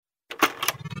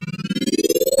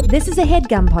This is a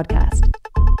HeadGum podcast.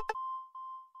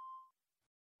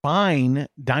 Fine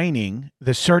Dining,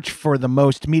 the search for the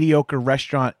most mediocre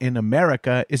restaurant in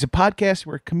America, is a podcast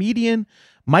where comedian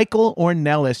Michael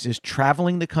Ornelas is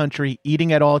traveling the country,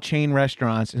 eating at all chain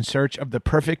restaurants in search of the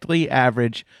perfectly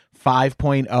average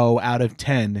 5.0 out of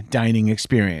 10 dining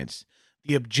experience,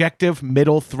 the objective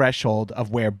middle threshold of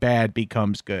where bad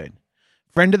becomes good.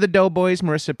 Friend of the Doughboys,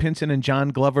 Marissa Pinson and John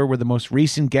Glover were the most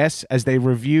recent guests as they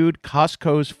reviewed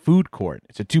Costco's food court.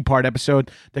 It's a two-part episode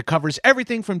that covers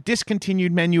everything from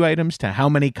discontinued menu items to how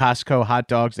many Costco hot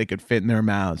dogs they could fit in their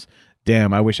mouths.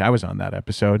 Damn, I wish I was on that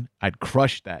episode. I'd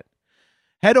crush that.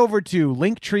 Head over to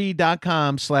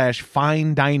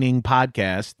linktree.com/fine dining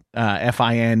podcast,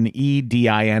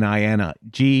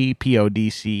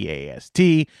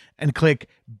 FINEDININGPODCAST, and click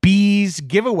Bees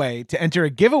Giveaway to enter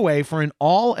a giveaway for an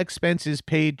all expenses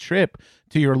paid trip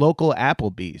to your local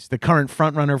Applebee's, the current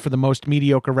frontrunner for the most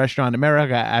mediocre restaurant in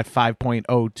America at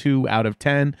 5.02 out of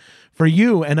 10 for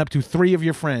you and up to 3 of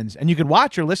your friends. And you can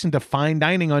watch or listen to Fine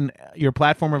Dining on your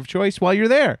platform of choice while you're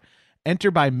there.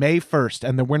 Enter by May 1st,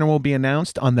 and the winner will be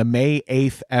announced on the May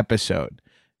 8th episode.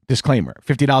 Disclaimer,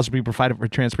 $50 will be provided for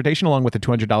transportation along with a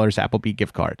 $200 Applebee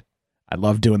gift card. I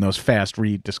love doing those fast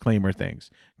read disclaimer things.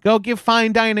 Go give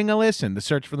Fine Dining a listen. The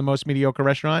search for the most mediocre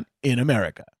restaurant in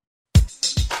America.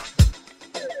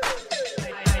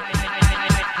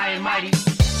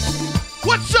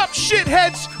 What's up,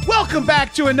 shitheads? Welcome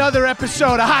back to another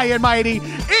episode of High and Mighty.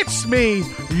 It's me,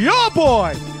 your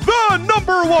boy, the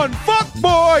number one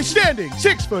fuckboy, standing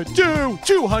 6'2",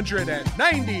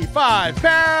 295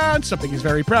 pounds, something he's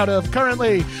very proud of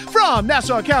currently, from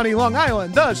Nassau County, Long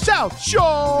Island, the South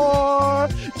Shore,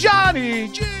 Johnny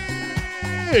G.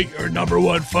 Your number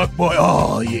one fuckboy.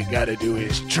 All you gotta do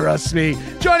is trust me.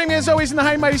 Joining me as always in the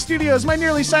High and Mighty studios, my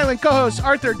nearly silent co-host,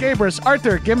 Arthur Gabris.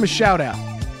 Arthur, give him a shout out.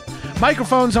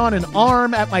 Microphone's on an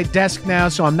arm at my desk now,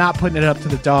 so I'm not putting it up to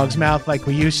the dog's mouth like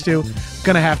we used to.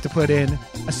 Gonna have to put in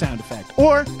a sound effect.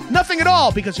 Or nothing at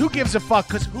all, because who gives a fuck?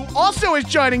 Because who also is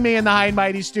joining me in the High and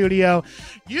Mighty studio?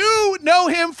 You know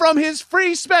him from his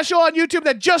free special on YouTube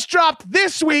that just dropped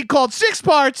this week called 6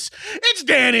 Parts. It's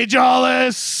Danny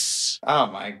Jolles. Oh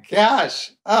my gosh.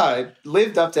 Oh, it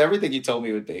lived up to everything you told me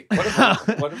it would be.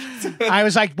 I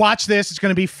was like, watch this. It's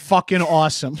going to be fucking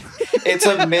awesome. It's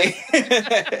amazing.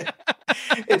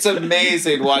 It's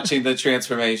amazing watching the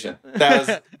transformation. That was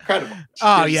incredible.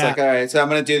 Oh, yeah. Like, all right, so I'm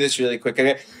going to do this really quick.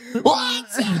 What?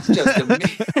 Just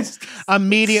amazing.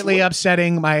 Immediately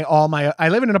upsetting I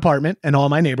live in an apartment and all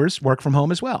my neighbors work from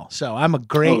home as well. So I'm a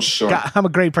great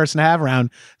person to have around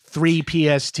 3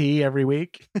 PST every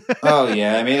week. Oh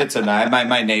yeah. I mean, it's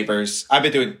my neighbors. I've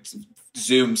been doing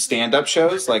Zoom stand-up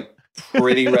shows like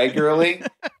pretty regularly.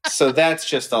 So that's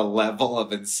just a level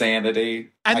of insanity.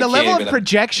 And the level of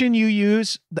projection you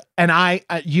use, and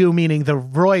you meaning the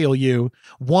royal you,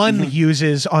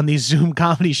 uses on these Zoom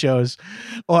comedy shows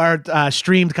or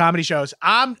streamed comedy shows.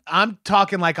 I'm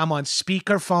talking like I'm on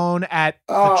speakerphone at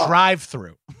the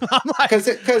drive-through.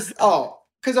 Because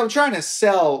I'm trying to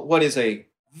sell what is a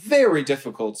very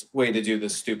difficult way to do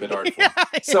this stupid art form. Yeah.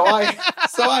 So I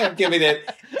am giving it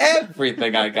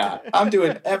everything I got. I'm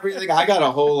doing everything. I got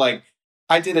a whole I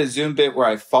did a Zoom bit where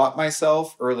I fought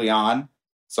myself early on.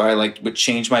 So I would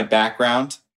change my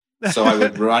background. So I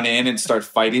would run in and start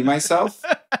fighting myself.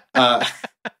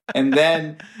 And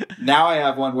then now I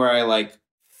have one where I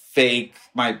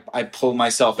I pull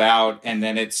myself out and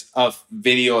then it's a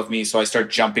video of me. So I start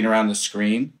jumping around the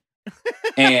screen.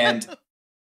 And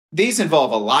these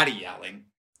involve a lot of yelling,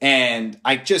 and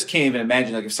I just can't even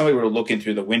imagine, if somebody were looking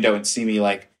through the window and see me,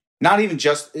 not even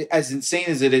just as insane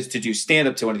as it is to do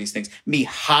stand-up to one of these things, me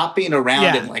hopping around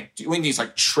and doing these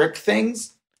trick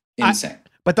things, insane.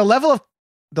 But the level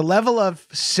of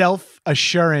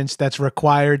self-assurance that's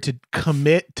required to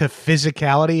commit to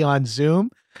physicality on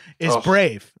Zoom is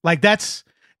brave.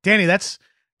 Danny, that's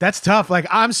tough.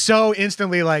 I'm so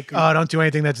instantly oh, don't do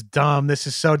anything that's dumb. This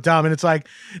is so dumb. And it's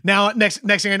now next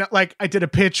thing I know, I did a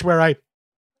pitch where I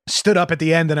stood up at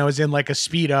the end and I was in a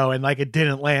Speedo and it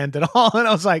didn't land at all. And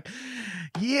I was like,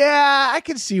 yeah, I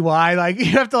can see why. You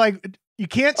have to you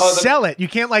can't sell it. You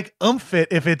can't oomph it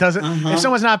if it doesn't, if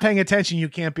someone's not paying attention, you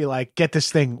can't be get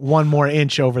this thing 1 more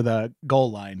inch over the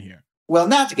goal line here. Well,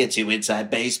 not to get too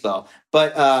inside baseball,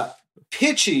 but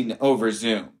pitching over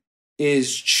Zoom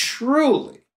is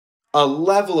truly a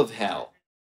level of hell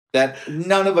that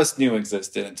none of us knew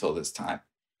existed until this time.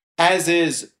 As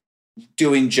is,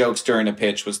 doing jokes during a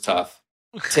pitch was tough.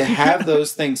 to have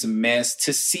those things missed,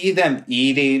 to see them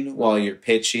eating while you're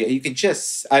pitching, you can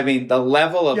just, I mean, the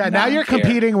level of now you're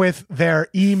competing with their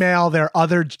email, their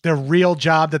real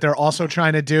job that they're also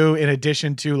trying to do, in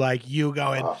addition to like you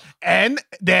going, and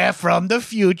they're from the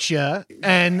future,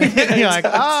 and you're like,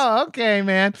 oh, okay,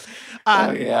 man.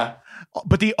 Yeah.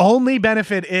 But the only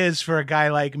benefit is for a guy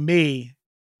like me,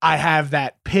 I have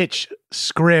that pitch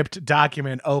script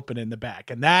document open in the back,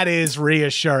 and that is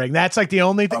reassuring. That's like the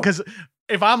only thing, because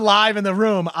if I'm live in the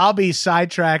room, I'll be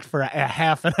sidetracked for a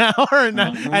half an hour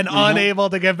and unable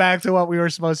to get back to what we were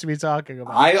supposed to be talking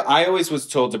about. I always was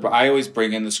told I always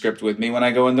bring in the script with me when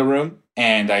I go in the room,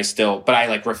 and but I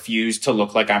like refuse to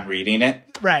look like I'm reading it.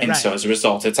 Right. And so as a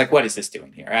result, it's like, what is this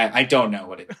doing here? I don't know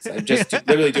what it is. I'm just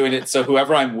literally doing it so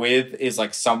whoever I'm with is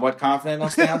like somewhat confident I'll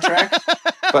stay on track.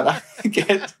 But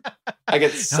I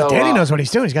get so. Danny knows what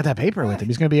he's doing. He's got that paper with him.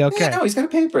 He's gonna be okay. Yeah, no, he's got a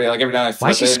paper. Like every time I flip. Why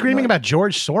is she screaming about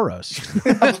George Soros?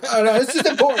 Oh, no, this is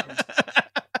important.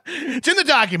 It's in the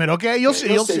document, okay? You'll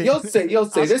see. You'll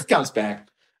see. This comes back.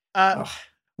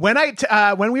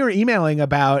 When we were emailing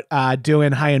about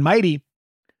doing High and Mighty,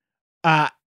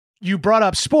 you brought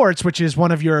up sports, which is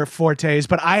one of your fortes,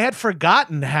 but I had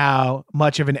forgotten how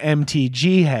much of an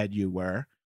MTG head you were,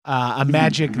 a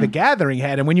Magic the Gathering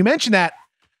head. And when you mentioned that,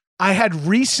 I had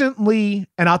recently,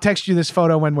 and I'll text you this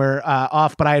photo when we're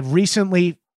off, but I had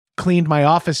recently cleaned my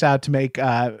office out to make,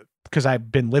 because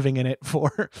I've been living in it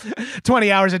for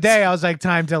 20 hours a day. I was like,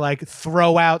 time to like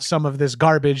throw out some of this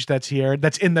garbage that's here,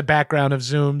 that's in the background of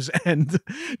Zooms, and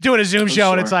doing a Zoom show.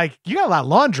 Sure. And it's like, you got a lot of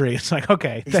laundry. It's like,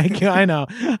 okay, thank you. I know.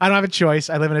 I don't have a choice.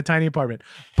 I live in a tiny apartment,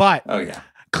 but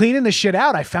cleaning the shit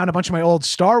out, I found a bunch of my old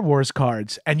Star Wars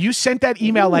cards, and you sent that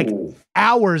email like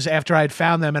hours after I'd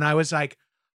found them. And I was like,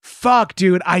 fuck,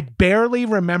 dude, I barely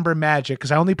remember Magic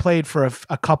because I only played for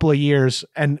a couple of years.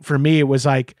 And for me, it was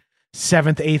like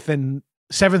 7th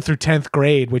through 10th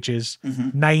grade, which is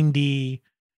 90,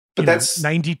 but that's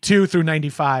 92 through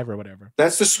 95 or whatever.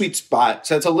 That's the sweet spot.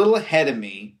 So it's a little ahead of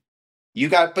me. You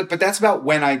got, but that's about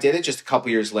when I did it, just a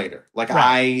couple years later. Like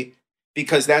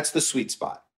because that's the sweet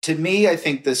spot. To me, I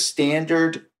think the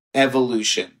standard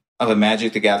evolution of a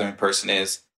Magic the Gathering person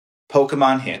is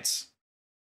Pokemon hits.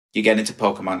 You get into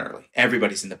Pokemon early.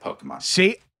 Everybody's into Pokemon.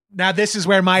 See, now this is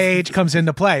where my age comes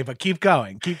into play, but keep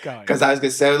going. Because I was going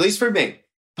to say, at least for me,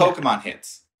 Pokemon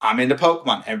hits. I'm into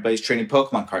Pokemon. Everybody's trading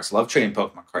Pokemon cards. Love trading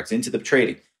Pokemon cards. Into the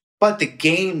trading. But the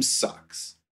game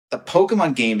sucks. The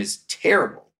Pokemon game is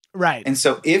terrible. Right. And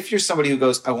so if you're somebody who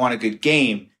goes, I want a good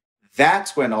game,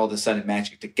 that's when all of a sudden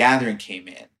Magic the Gathering came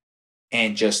in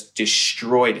and just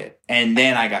destroyed it. And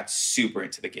then I got super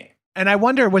into the game. And I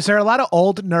wonder, was there a lot of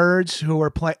old nerds who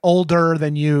were older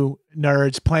than you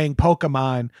nerds playing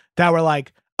Pokemon that were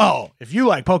like, oh, if you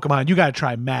like Pokemon, you got to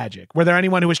try Magic? Were there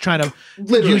anyone who was trying to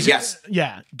use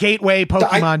gateway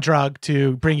Pokemon drug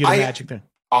to bring you to Magic there?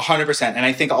 100%. And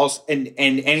I think also, and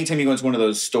anytime you go into one of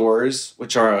those stores,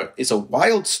 which is a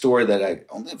wild store that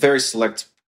only a very select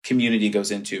community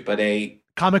goes into, but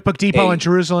Comic Book Depot on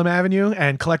Jerusalem Avenue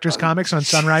and Collector's Comics on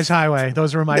Sunrise Highway.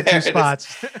 Those were my two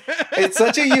spots. It's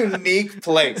such a unique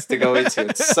place to go into.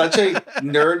 It's such a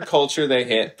nerd culture they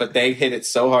hit, but they hit it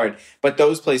so hard. But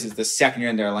those places, the second you're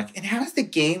in there, like, and how does the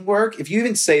game work? If you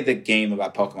even say the game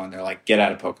about Pokemon, they're like, get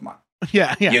out of Pokemon.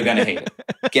 Yeah. You're going to hate it.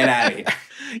 Get out of here.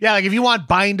 Yeah, like if you want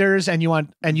binders and you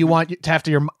want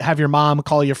to have your mom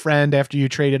call your friend after you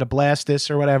traded a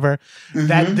Blastus or whatever,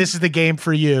 this is the game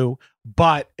for you.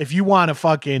 But if you want a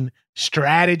fucking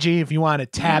strategy, if you want to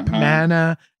tap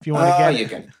mana, if you want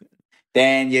to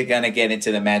then you're going to get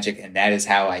into the Magic. And that is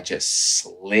how I just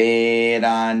slid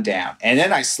on down. And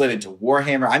then I slid into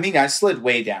Warhammer. I mean, I slid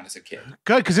way down as a kid.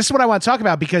 Good, because this is what I want to talk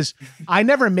about, because I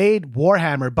never made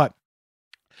Warhammer, but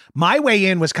my way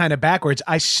in was kind of backwards.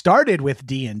 I started with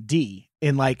D&D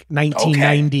in like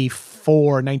 1994,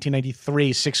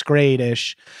 1993, 6th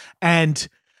grade-ish, and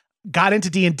got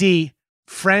into D&D.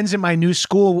 Friends in my new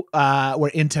school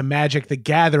were into Magic the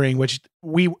Gathering, which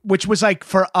was like,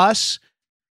 for us,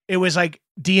 it was like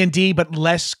D&D, but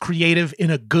less creative in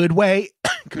a good way,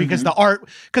 because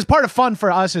because part of fun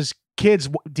for us as kids,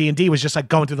 D&D was just like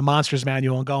going through the monsters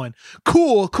manual and going,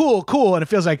 cool. And it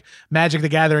feels like Magic the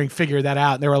Gathering figured that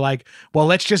out. And they were like, well,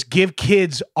 let's just give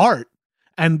kids art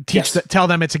and tell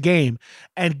them it's a game.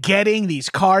 And getting these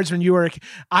cards when you were,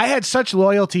 I had such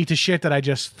loyalty to shit that I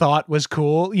just thought was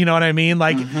cool. You know what I mean?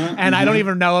 Like, I don't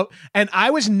even know. And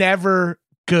I was never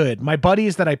good. My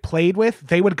buddies that I played with,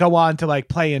 they would go on to like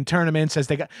play in tournaments as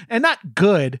they got, and not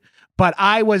good, but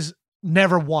I was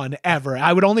never won ever.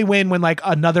 I would only win when like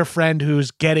another friend who's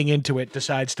getting into it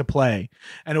decides to play.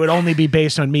 And it would only be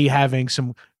based on me having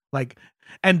some like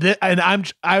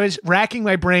I was racking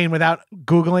my brain without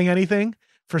Googling anything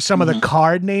for some of the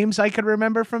card names I could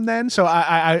remember from then. So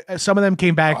I some of them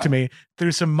came back to me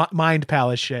through some mind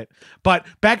palace shit. But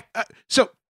back, so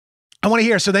I want to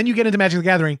hear. So then you get into Magic the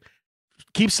Gathering.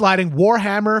 Keep sliding.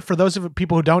 Warhammer, for those of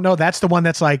people who don't know, that's the one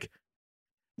that's like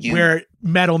where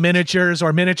metal miniatures,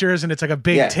 and it's like a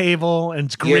big table and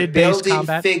it's grid-based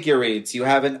combat. Figurines. You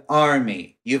have an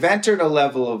army. You've entered a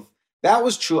level of. That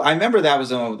was true. I remember that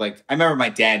was like. I remember my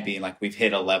dad being like, "We've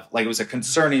hit a level." Like it was a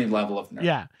concerning level of nerd.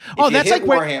 Yeah.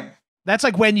 That's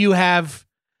like when you have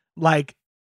like.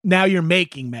 Now you're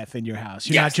making meth in your house.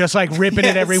 You're not just like ripping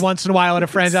it every once in a while at a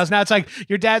friend's house. Now it's like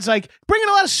your dad's like bringing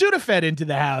a lot of Sudafed into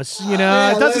the house. You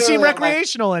know, it doesn't seem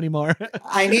recreational anymore.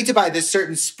 I need to buy this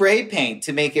certain spray paint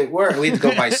to make it work. We had to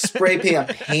go buy spray paint,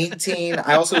 a painting.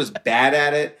 I also was bad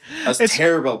at it. I was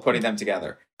terrible at putting them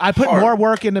together. I put more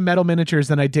work into metal miniatures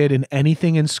than I did in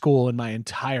anything in school in my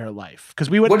entire life.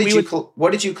 Because what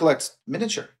did you collect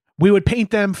miniature? We would paint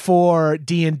them for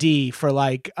D&D for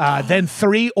like, then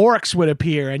 3 orcs would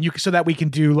appear and so that we can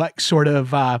do like sort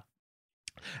of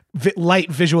light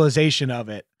visualization of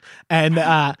it. And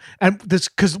this,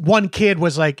 cause one kid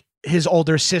was like, his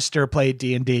older sister played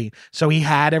D&D. So he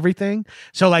had everything.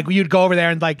 So like you'd go over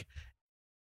there and like,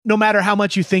 no matter how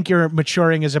much you think you're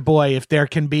maturing as a boy, if there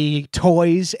can be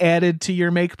toys added to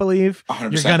your make-believe,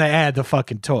 100%. You're going to add the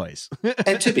fucking toys.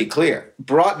 And to be clear,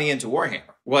 brought me into Warhammer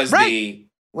was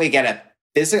I get a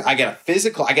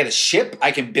physical, I get a ship.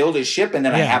 I can build a ship and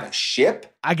then I have a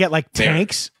ship. I get like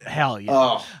tanks. Hell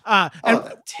yeah.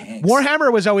 The tanks.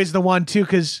 Warhammer was always the one too.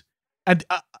 Cause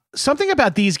something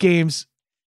about these games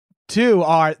too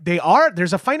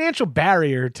there's a financial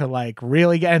barrier to like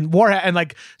really get, and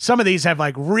like some of these have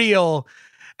like real,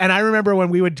 and I remember when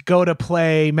we would go to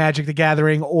play Magic the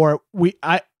Gathering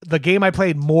the game I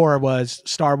played more was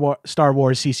Star Wars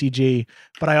CCG,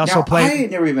 but I also played. I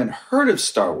had never even heard of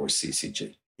Star Wars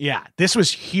CCG. Yeah, this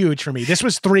was huge for me. This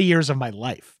was 3 years of my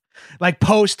life, like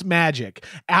post Magic.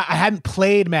 I hadn't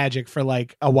played Magic for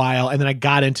like a while, and then I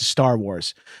got into Star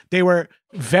Wars. They were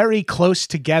very close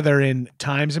together in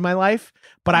times in my life,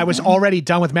 but I was already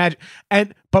done with Magic.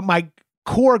 But my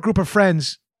core group of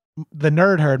friends, the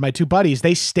Nerd Herd, my 2 buddies,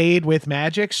 they stayed with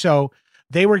Magic, so.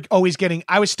 They were always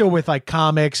I was still with like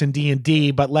comics and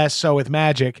D&D, but less so with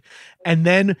Magic. And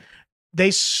then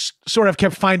they sort of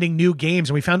kept finding new games,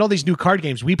 and we found all these new card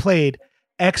games. We played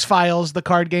X-Files, the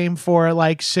card game, for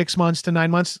like 6 months to 9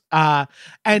 months.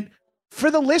 And for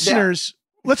the listeners,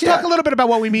 let's talk a little bit about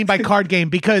what we mean by card game,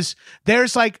 because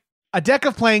there's like a deck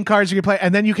of playing cards you can play,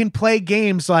 and then you can play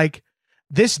games like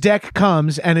this deck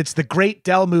comes and it's the Great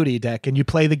Del Moody deck, and you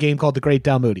play the game called the Great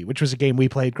Del Moody, which was a game we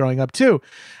played growing up too.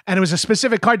 And it was a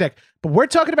specific card deck. But we're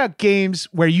talking about games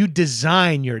where you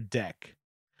design your deck,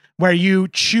 where you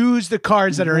choose the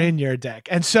cards that are in your deck.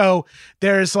 And so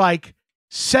there's like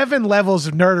 7 levels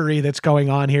of nerdery that's going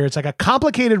on here. It's like a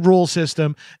complicated rule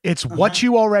system. It's what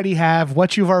you already have,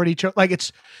 what you've already chosen. Like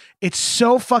it's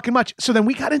so fucking much. So then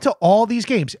we got into all these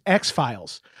games,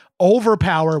 X-Files,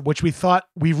 Overpower, which we thought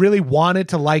we really wanted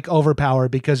to like Overpower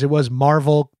because it was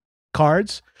Marvel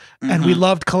cards. And we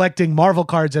loved collecting Marvel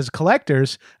cards as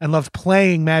collectors and loved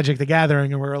playing Magic the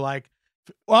Gathering. And we were like,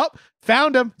 well,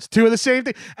 found them. It's 2 of the same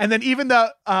thing. And then even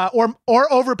the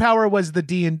or Overpower was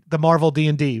the Marvel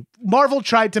D&D. Marvel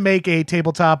tried to make a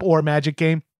tabletop or Magic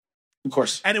game, of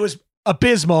course, and it was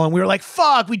abysmal. And we were like,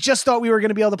 fuck, we just thought we were going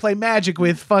to be able to play Magic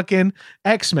with fucking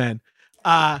X-Men.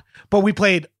 But we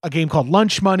played a game called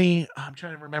Lunch Money. I'm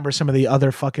trying to remember some of the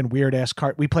other fucking weird ass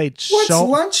card. We played What's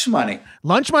Lunch Money?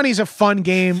 Lunch Money is a fun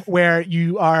game where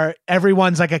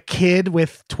everyone's like a kid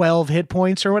with 12 hit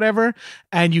points or whatever.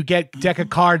 And you get deck of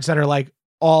cards that are like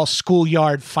all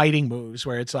schoolyard fighting moves,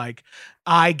 where it's like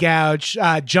eye gouge,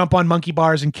 jump on monkey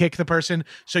bars and kick the person.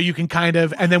 So you can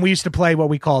and then we used to play what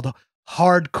we called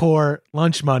hardcore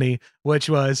Lunch Money, which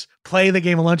was play the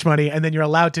game of Lunch Money, and then you're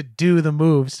allowed to do the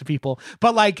moves to people.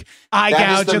 But like eye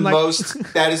gouge and like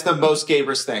that is the most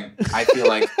Gabrus thing, I feel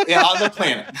like, on the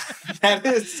planet.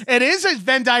 It is a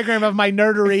Venn diagram of my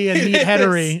nerdery and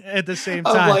neatheadery at the same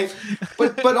time.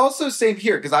 But also same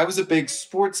here, because I was a big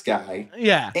sports guy.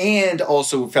 Yeah. And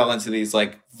also fell into these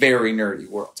like very nerdy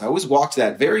worlds. I always walked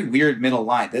that very weird middle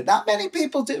line that not many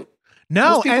people do.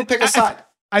 No, most people pick a side.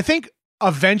 I think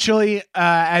eventually,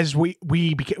 as when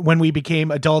we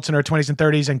became adults in our 20s and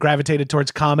 30s and gravitated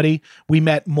towards comedy, we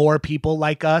met more people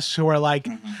like us who are like,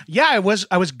 I was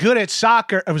good at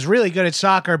soccer. I was really good at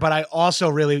soccer, but I also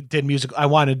really did music. I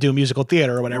wanted to do musical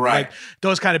theater or whatever, like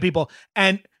those kind of people.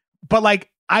 But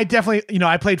like, I definitely,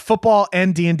 I played football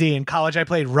and D&D. In college, I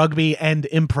played rugby and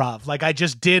improv. Like, I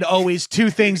just did always two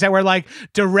things that were like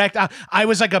direct. I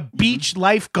was like a beach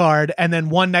lifeguard, and then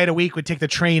one night a week would take the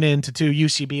train into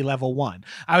UCB level 1.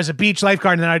 I was a beach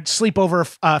lifeguard, and then I'd sleep over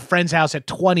a friend's house at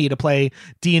 20 to play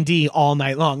D&D all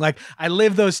night long. Like, I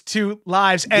lived those two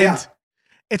lives, and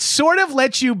it sort of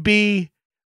lets you be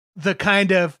the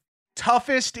kind of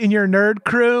toughest in your nerd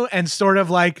crew and sort of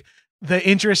like the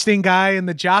interesting guy in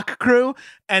the jock crew.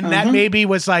 And that maybe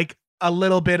was like a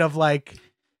little bit of like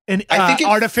an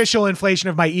artificial inflation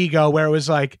of my ego, where it was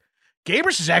like,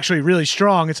 Gabrus is actually really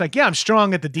strong. It's like, yeah, I'm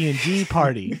strong at the D&D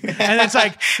party. And it's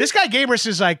like, this guy Gabrus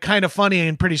is like kind of funny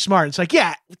and pretty smart. It's like,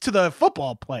 yeah, to the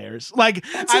football players. Like,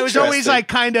 I was always like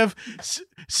kind of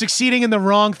succeeding in the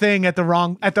wrong thing at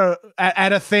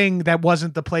a thing that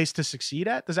wasn't the place to succeed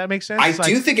at. Does that make sense? I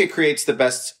do think it creates the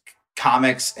best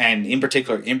comics, and in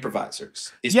particular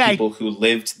improvisers, is people who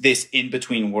lived this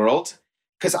in-between world.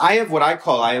 Because I have what I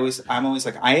call, I'm always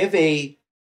like, I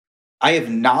have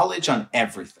knowledge on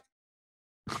everything,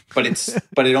 but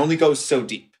it only goes so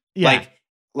deep. Yeah.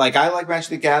 Like I like Magic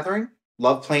the Gathering,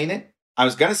 love playing it. I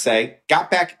was gonna say,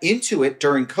 got back into it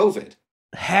during COVID.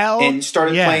 And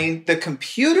started playing the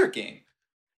computer game.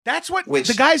 That's what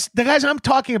the guys I'm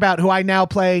talking about, who I now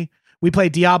play. We play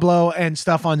Diablo and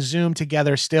stuff on Zoom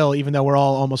together still, even though we're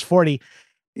all almost 40.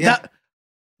 Yeah.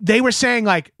 They were saying,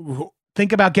 like,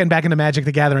 think about getting back into Magic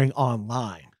the Gathering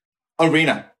online.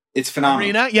 Arena. It's phenomenal.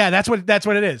 Arena? Yeah, that's what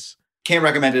it is. Can't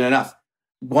recommend it enough.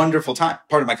 Wonderful time.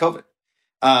 Part of my COVID.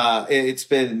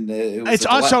 It's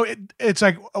also, it's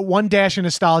like a one dash in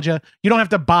nostalgia. You don't have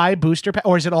to buy booster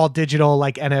or is it all digital,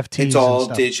 like NFTs? It's all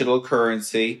digital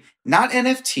currency, not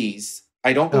NFTs.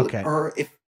 I don't believe, or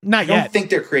if, Not yet. I don't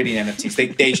think they're creating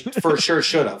NFTs. They for sure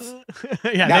should have.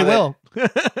 Yeah, now they will.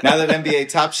 Now that NBA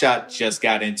Top Shot just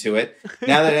got into it,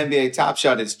 now that NBA Top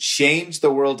Shot has changed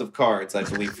the world of cards, I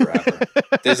believe forever.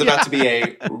 There's about to be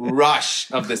a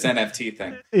rush of this NFT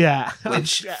thing. Yeah.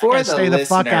 Which for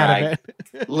the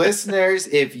listeners,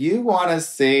 if you want to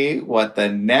see what the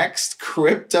next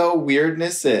crypto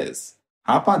weirdness is,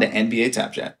 hop on to NBA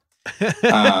Top Shot.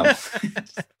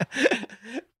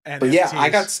 But yeah,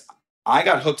 I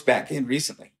got hooked back in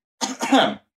recently.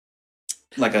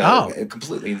 Like a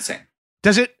completely insane.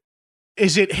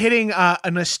 Is it hitting a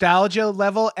nostalgia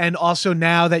level? And also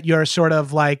now that you're sort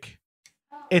of like,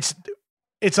 it's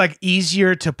like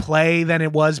easier to play than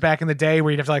it was back in the day,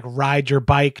 where you'd have to like ride your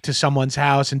bike to someone's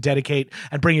house and dedicate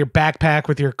and bring your backpack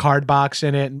with your card box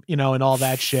in it, and all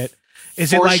that shit.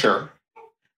 Is it like, sure.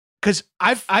 Cause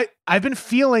I've been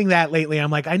feeling that lately.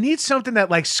 I'm like, I need something that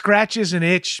like scratches an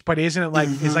itch, but isn't like,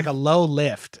 is like a low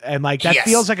lift. And like, that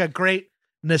feels like a great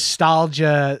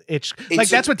nostalgia itch. Like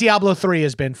that's what Diablo 3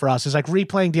 has been for us, is like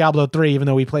replaying Diablo 3, even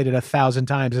though we played it 1,000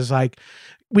 times. Is like,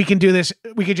 we can do this.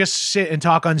 We could just sit and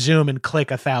talk on Zoom and click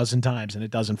 1,000 times and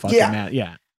it doesn't fucking matter.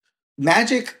 Yeah.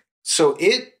 Magic. So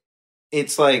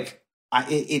it's like,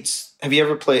 have you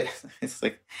ever played, it's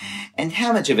like, and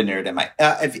how much of a nerd am I?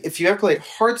 If you ever played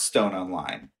Hearthstone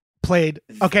online. Played.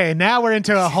 Okay, now we're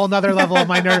into a whole nother level of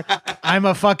my nerd. I'm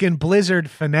a fucking Blizzard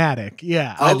fanatic.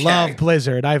 Yeah, I love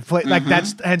Blizzard. I've played, like,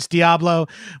 that's hence Diablo,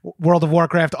 World of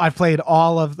Warcraft. I've played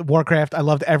all of the Warcraft. I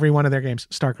loved every one of their games.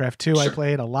 StarCraft 2, I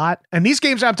played a lot. And these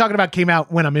games I'm talking about came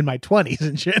out when I'm in my 20s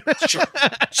and shit.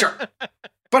 Sure.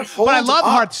 But I love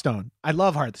Hearthstone. I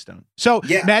love Hearthstone. So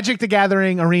Magic the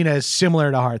Gathering Arena is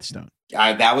similar to Hearthstone.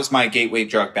 That was my gateway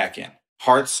drug back in.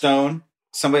 Hearthstone.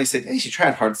 Somebody said, hey, you should try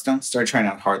out Hearthstone. Started trying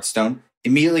out Hearthstone.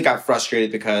 Immediately got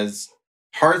frustrated because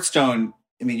Hearthstone,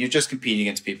 I mean, you're just competing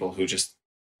against people who just...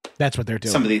 That's what they're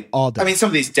doing all day. I mean, some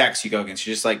of these decks you go against,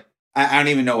 you're just like, I don't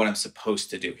even know what I'm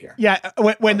supposed to do here. Yeah,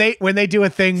 when they do a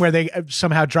thing where they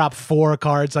somehow drop 4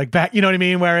 cards like back, you know what I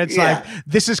mean? Where it's like,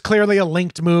 this is clearly a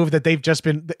linked move that they've just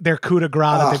been, their coup de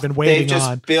grace that they've been waiting on. They've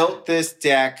just built this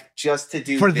deck just to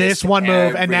do for this one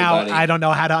move, and now I don't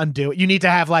know how to undo it. You need to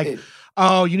have like...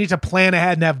 you need to plan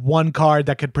ahead and have one card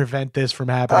that could prevent this from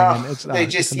happening.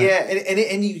 And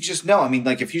you just know. I mean,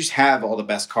 like, if you just have all the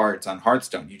best cards on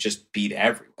Hearthstone, you just beat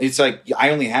everyone. It's like, I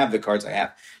only have the cards I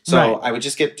have. So I would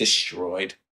just get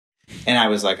destroyed. And I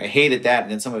was like, I hated that.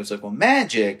 And then somebody was like, well,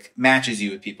 Magic matches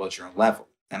you with people at your own level.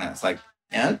 And I was like,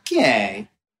 okay.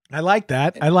 I like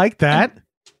that.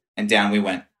 And down we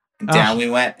went.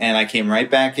 And I came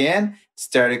right back in.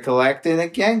 Started collecting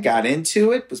again, got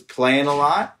into it, was playing a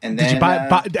lot, and then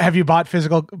have you bought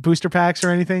physical booster packs or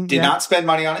anything? Did not spend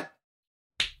money on it.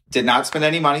 Did not spend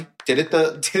any money. Did it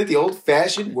the old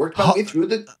fashioned. Worked my way through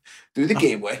the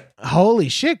gateway. Holy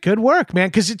shit! Good work, man.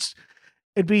 Because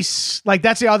it'd be like,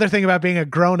 that's the other thing about being a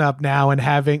grown up now and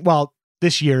having, well,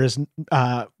 this year is,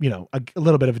 a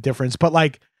little bit of a difference, but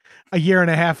like a year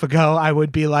and a half ago, I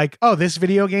would be like, oh, this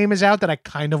video game is out that I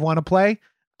kind of want to play.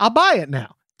 I'll buy it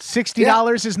now.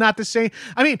 $60 is not the same.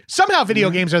 I mean, somehow video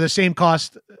games are the same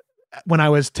cost when I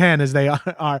was 10 as they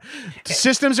are.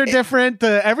 Systems are different.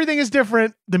 Everything is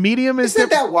different. The medium is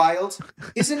different. Isn't that wild?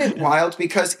 Isn't it wild?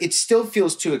 Because it still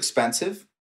feels too expensive.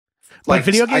 Like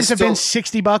video games have been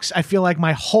 $60, I feel like,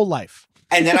 my whole life.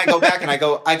 And then I go back and I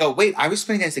go, wait, I was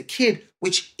spending as a kid,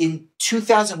 which in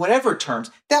 2000, whatever terms,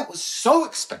 that was so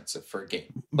expensive for a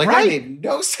game. Like that made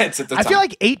no sense at the time. I feel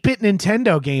like 8-bit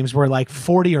Nintendo games were like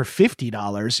 $40 or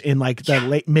 $50 in like the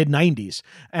late mid 90s.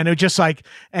 And it was just like,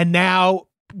 and now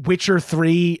Witcher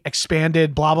 3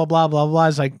 expanded, blah, blah, blah, blah,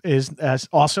 blah is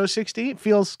also 60. It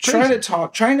feels crazy.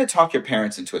 Trying to talk your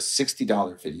parents into a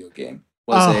 $60 video game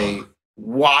was a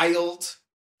wild,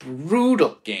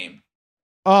 brutal game.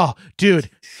 Oh, dude.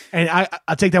 And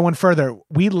I'll take that one further.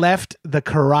 We left the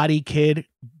Karate Kid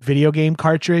video game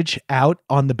cartridge out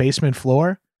on the basement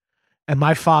floor. And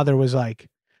my father was like,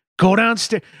 go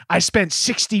downstairs. I spent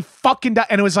 60 fucking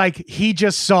and it was like, he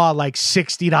just saw like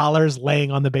 $60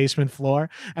 laying on the basement floor.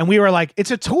 And we were like,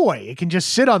 it's a toy. It can just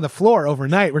sit on the floor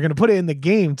overnight. We're going to put it in the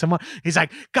game tomorrow. He's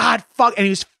like, God, fuck. And he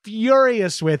was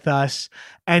furious with us.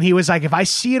 And he was like, if I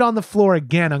see it on the floor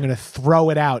again, I'm going to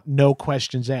throw it out. No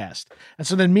questions asked. And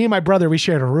so then me and my brother, we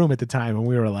shared a room at the time. And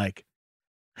we were like,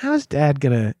 how's dad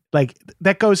going to, like,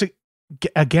 that goes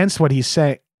against what he's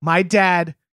saying. My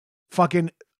dad fucking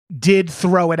did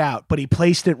throw it out, but he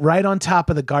placed it right on top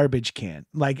of the garbage can,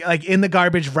 like in the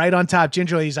garbage, right on top.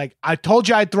 Gingerly, he's like, I told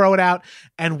you I'd throw it out.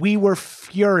 And we were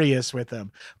furious with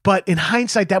him. But in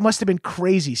hindsight, that must have been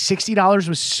crazy. $60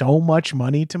 was so much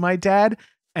money to my dad.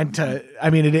 And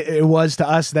it was to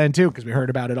us then too, because we heard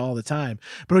about it all the time.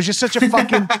 But it was just such a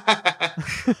fucking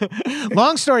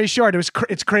long story short,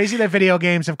 it's crazy that video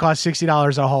games have cost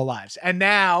 $60 our whole lives. And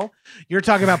now you're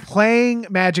talking about playing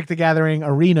Magic the Gathering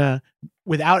Arena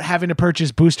without having to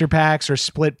purchase booster packs or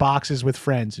split boxes with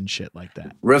friends and shit like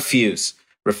that. Refuse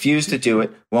to do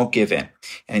it. Won't give in.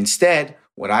 And instead,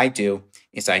 what I do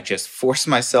is I just force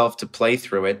myself to play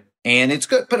through it. And it's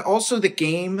good. But also the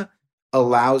game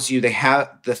allows you, they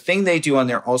have the thing they do on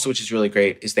there also, which is really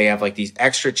great, is they have like these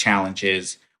extra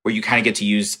challenges where you kind of get to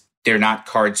use, they're not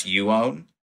cards you own.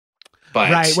 But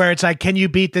right, where it's like, can you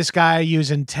beat this guy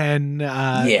using 10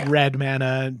 red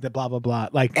mana, the blah, blah, blah.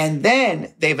 Like, and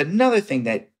then they have another thing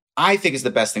that I think is the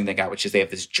best thing they got, which is they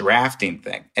have this drafting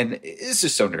thing. And this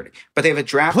is so nerdy, but they have a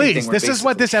drafting thing. Please, this is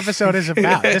what this episode is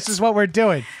about. This is what we're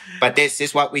doing. But this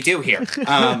is what we do here.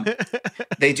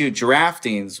 They do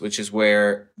draftings, which is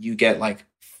where you get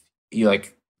you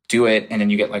do it, and then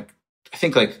you get I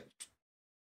think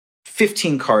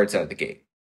 15 cards out of the gate.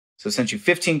 So it sends you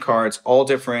 15 cards, all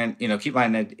different. Keep in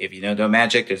mind that if you know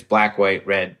Magic, there's black, white,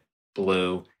 red,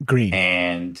 blue, green,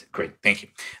 and green. Thank you.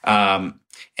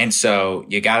 And so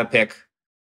you got to pick.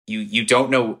 You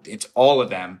don't know, it's all of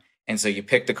them. And so you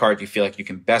pick the card you feel like you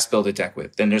can best build a deck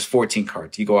with. Then there's 14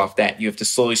 cards. You go off that. You have to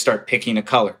slowly start picking a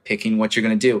color, picking what you're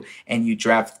going to do. And you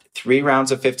draft 3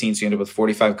 rounds of 15, so you end up with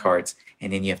 45 cards.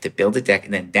 And then you have to build a deck.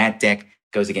 And then that deck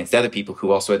goes against other people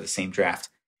who also had the same draft.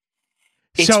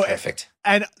 It's perfect.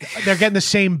 And they're getting the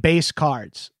same base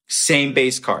cards. Same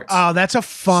base cards. Oh, that's a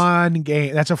fun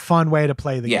game. That's a fun way to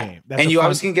play the game. And you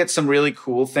obviously can get some really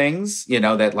cool things,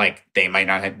 that they might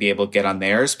not be able to get on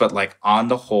theirs, but on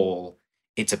the whole,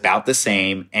 it's about the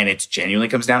same, and it genuinely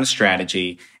comes down to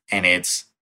strategy, and it's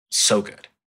so good.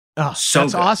 Oh, so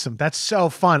that's good. Awesome. That's so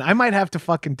fun. I might have to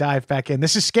fucking dive back in.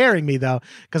 This is scaring me though,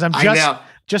 because I'm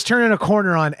just turning a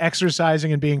corner on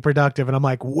exercising and being productive, and I'm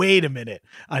like, wait a minute,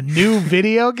 a new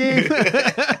video game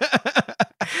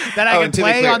that I can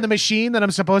play on the machine that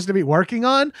I'm supposed to be working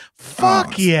on?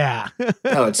 Fuck yeah.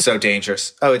 It's so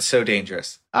dangerous.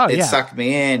 It sucked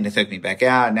me in, it took me back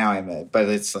out. Now but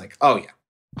it's like, oh yeah.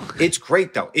 It's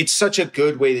great though. It's such a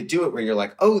good way to do it where you're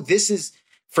like, oh, this is,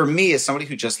 for me as somebody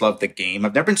who just loved the game,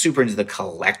 I've never been super into the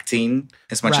collecting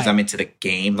as much as I'm into the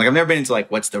game. I've never been into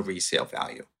what's the resale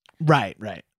value. Right.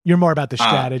 You're more about the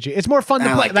strategy. It's more fun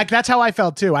to play. That's how I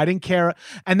felt too. I didn't care.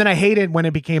 And then I hated when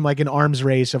it became an arms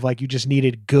race of you just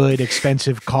needed good,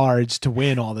 expensive cards to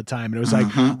win all the time. And it was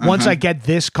once I get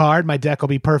this card, my deck will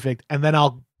be perfect. And then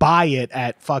I'll buy it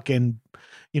at fucking,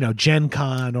 Gen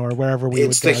Con or wherever we would go.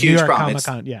 It's the huge problem.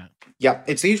 Comic-Con, yeah. Yeah.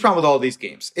 It's a huge problem with all these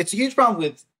games. It's a huge problem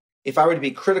with, if I were to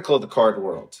be critical of the card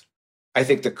world, I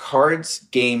think the cards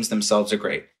games themselves are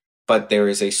great, but there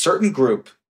is a certain group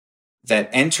that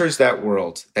enters that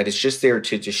world that is just there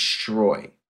to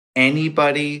destroy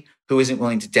anybody who isn't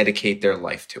willing to dedicate their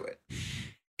life to it.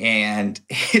 And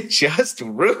it just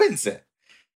ruins it.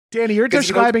 Danny, you're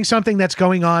describing something that's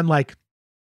going on like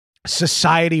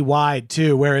society wide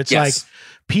too, where it's like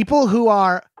people who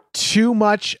are too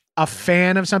much a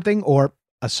fan of something or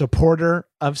a supporter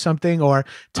of something or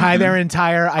tie their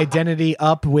entire identity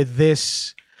up with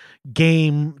this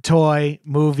game, toy,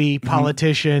 movie,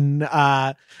 politician,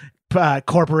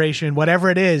 corporation, whatever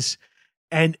it is.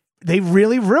 And they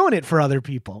really ruin it for other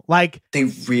people. Like they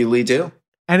really do.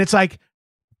 And it's like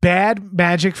bad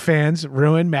Magic fans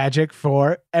ruin Magic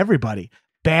for everybody.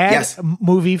 Bad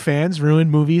movie fans ruin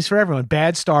movies for everyone.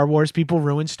 Bad Star Wars people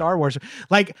ruin Star Wars.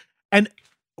 Like, and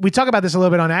we talk about this a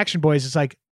little bit on Action Boys. It's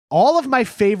like all of my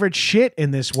favorite shit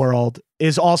in this world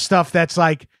is all stuff that's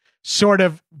like sort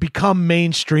of become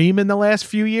mainstream in the last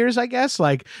few years, I guess,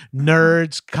 like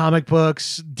nerds, comic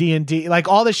books, D&D, like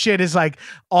all this shit is like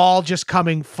all just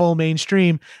coming full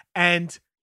mainstream. And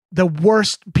the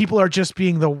worst people are just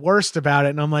being the worst about it.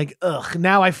 And I'm like, ugh,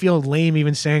 now I feel lame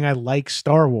even saying I like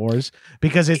Star Wars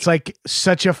because it's like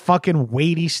such a fucking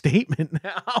weighty statement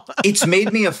now. It's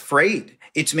made me afraid.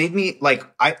 It's made me like,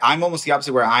 I'm almost the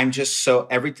opposite where I'm just so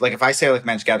like if I say I like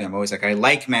Magic the Gathering, I'm always like, I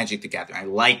like Magic the Gathering. I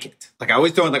like it. Like I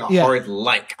always throw in like a hard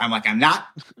like. I'm like,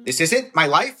 this isn't my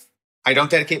life. I don't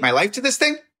dedicate my life to this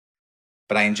thing,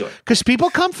 but I enjoy it. Because people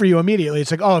come for you immediately.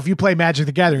 It's like, oh, if you play Magic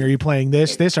the Gathering, are you playing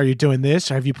this? Are you doing this?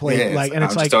 Have you played like? And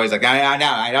it's like always like, I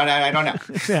don't know.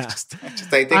 Yeah, I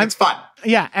think it's fun.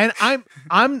 Yeah, and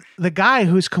I'm the guy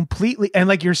who's completely, and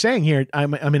like you're saying here,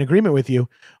 I'm in agreement with you.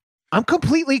 I'm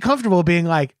completely comfortable being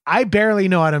like, I barely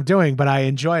know what I'm doing, but I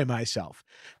enjoy myself.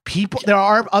 There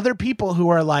are other people who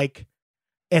are like,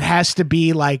 it has to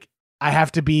be like, I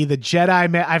have to be the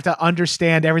Jedi. I have to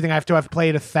understand everything. I have to have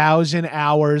played 1,000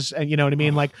 hours, and you know what I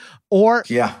mean? Like, or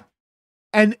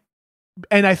and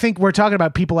I think we're talking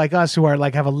about people like us who are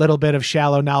like have a little bit of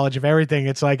shallow knowledge of everything.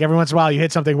 It's like every once in a while you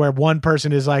hit something where one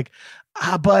person is like,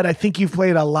 but I think you've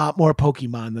played a lot more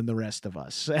Pokemon than the rest of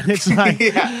us. And it's like,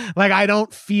 like, I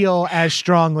don't feel as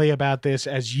strongly about this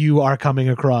as you are coming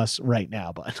across right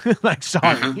now, but like,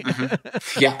 sorry.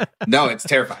 Yeah, no, it's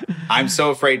terrifying. I'm so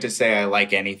afraid to say I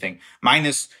like anything.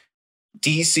 Minus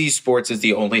DC sports is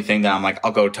the only thing that I'm like,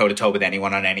 I'll go toe to toe with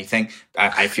anyone on anything.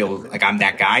 I feel like I'm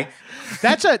that guy.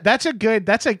 That's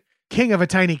a king of a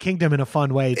tiny kingdom in a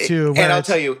fun way too. And I'll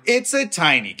tell you, it's a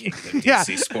tiny kingdom,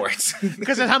 DC sports.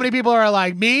 Because how many people are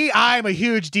like me? I'm a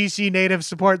huge DC native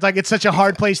support. Like it's such a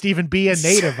hard place to even be a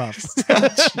native of.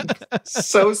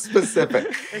 So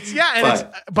specific.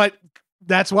 But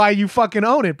that's why you fucking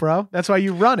own it, bro. That's why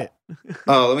you run it.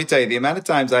 Oh, let me tell you, the amount of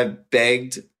times I've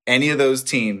begged any of those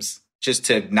teams just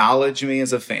to acknowledge me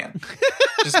as a fan.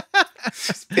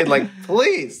 Just been like,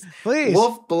 please.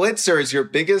 Wolf Blitzer is your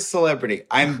biggest celebrity.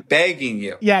 I'm begging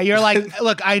you. Yeah, you're like,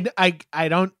 look, I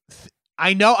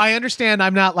know, I understand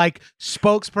I'm not like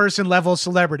spokesperson level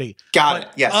celebrity. Got it.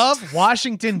 Yes. Of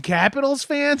Washington Capitals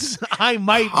fans, I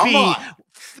might be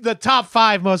the top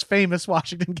 5 most famous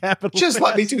Washington Capitals Just fans.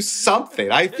 Let me do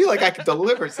something. I feel like I could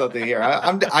deliver something here.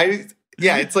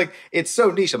 Yeah, it's like, it's so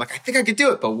niche. I'm like, I think I could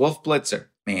do it. But Wolf Blitzer,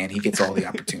 man, he gets all the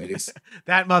opportunities.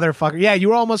 That motherfucker. Yeah, you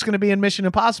were almost going to be in Mission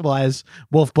Impossible as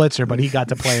Wolf Blitzer, but he got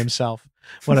to play himself.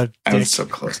 What a I was so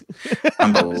close.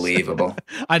 Unbelievable.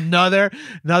 Another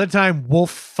time,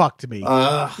 Wolf fucked me.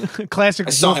 Classic.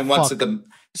 I saw him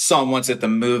once at the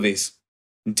movies.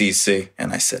 DC,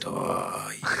 and I said,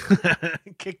 "Oh, yeah."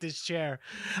 Kicked his chair.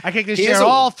 I kicked his chair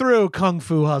all through Kung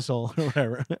Fu Hustle or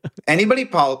whatever. Anybody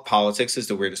politics is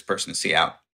the weirdest person to see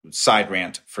out. Side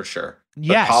rant for sure.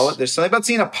 Yes, there's something about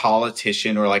seeing a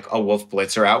politician or like a Wolf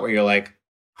Blitzer out where you're like,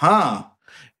 huh,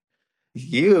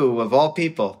 you of all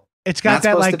people. It's got not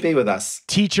that supposed like to be with us.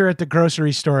 Teacher at the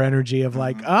grocery store energy of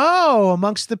like, oh,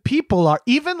 amongst the people are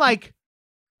even like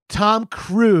Tom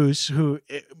Cruise, who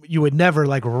you would never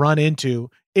like run into.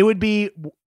 It would be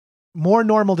more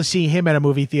normal to see him at a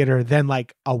movie theater than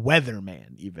like a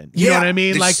weatherman even. You know what I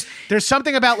mean? Like there's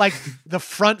something about like the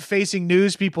front facing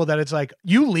news people that it's like,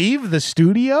 you leave the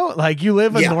studio, like you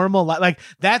live a normal life. Like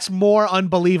that's more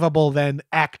unbelievable than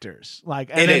actors. Like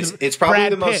it is. It's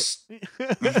probably Brad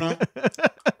Pitt. Most.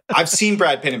 I've seen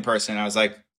Brad Pitt in person. I was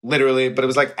like, literally, but it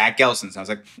was like at Gelson's. I was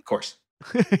like, of course.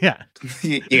 Yeah.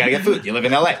 you gotta get food. You live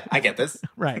in LA. I get this.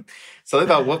 Right. Something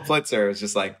about Wolf Blitzer was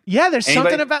just like, there's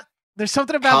something about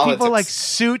politics. People like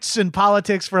suits and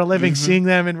politics for a living, seeing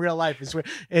them in real life is weird.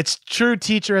 It's true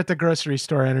teacher at the grocery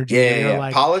store energy. Yeah.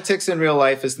 Like, politics in real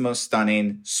life is the most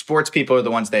stunning. Sports people are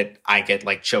the ones that I get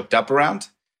like choked up around.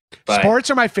 But sports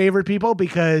are my favorite people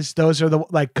because those are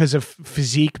because of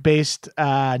physique based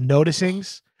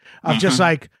noticings of just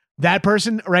like that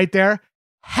person right there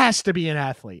has to be an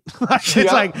athlete. It's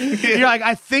like, you're like,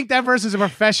 I think that person's a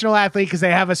professional athlete because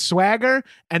they have a swagger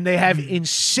and they have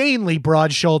insanely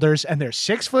broad shoulders and they're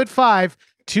 6'5",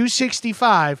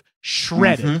 265,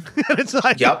 shredded. It's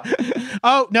like,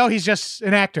 oh no, he's just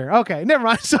an actor. Okay, never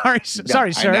mind. Sorry,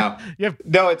 sir. You have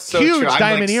it's so huge true.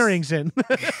 diamond earrings in.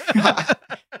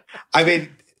 I mean,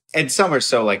 and some are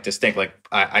so like distinct. Like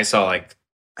I saw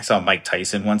Mike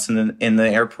Tyson once in the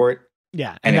airport.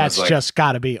 Yeah, and that's like, just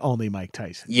got to be only Mike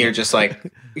Tyson. You're just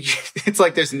like, it's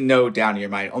like there's no doubt in your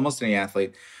mind. Almost any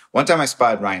athlete. One time I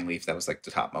spotted Ryan Leaf. That was like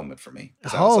the top moment for me.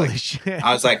 Holy shit!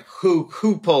 I was like, who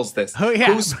pulls this?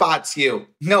 Who spots you?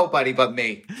 Nobody but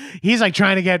me. He's like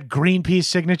trying to get Greenpeace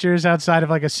signatures outside of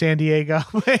like a San Diego.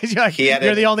 You're like,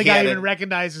 you're the only guy who even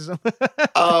recognizes him.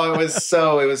 Oh, it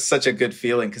was such a good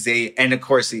feeling because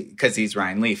he's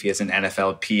Ryan Leaf. He has an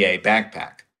NFL PA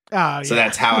backpack. Oh, so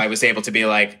that's how I was able to be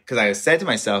like, because I said to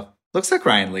myself, looks like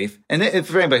Ryan Leaf. And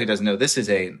for anybody who doesn't know, this is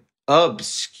an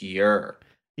obscure.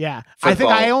 Yeah. Football. I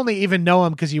think I only even know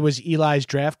him because he was Eli's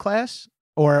draft class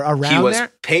or around there. He was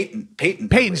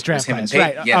Peyton's draft class.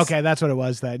 Right. Yes. Okay. That's what it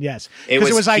was then. Yes. It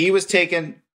was like, he was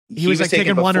taken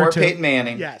one or two. Peyton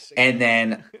Manning. Yes. And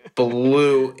then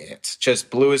blew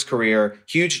his career,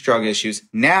 huge drug issues.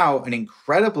 Now an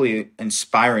incredibly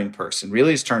inspiring person,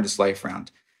 really has turned his life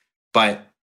around. But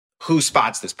who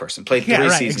spots this person? Played 3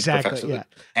 seasons professionally. Yeah.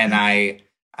 And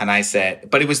I said,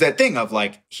 but it was that thing of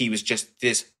like, he was just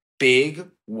this big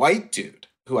white dude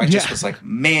who I just was like,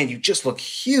 man, you just look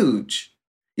huge.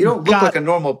 You don't look like a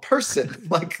normal person.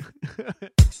 Like,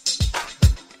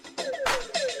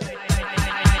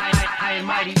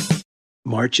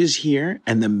 March is here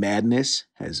and the madness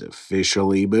has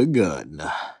officially begun.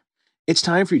 It's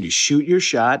time for you to shoot your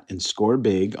shot and score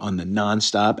big on the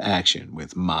nonstop action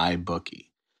with MyBookie.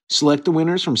 Select the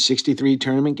winners from 63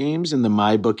 tournament games in the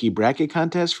MyBookie bracket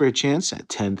contest for a chance at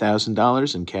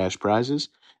 $10,000 in cash prizes.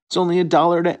 It's only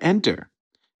 $1 to enter.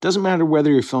 Doesn't matter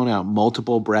whether you're filling out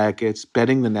multiple brackets,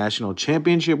 betting the national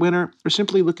championship winner, or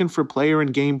simply looking for player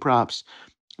and game props,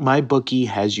 MyBookie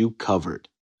has you covered.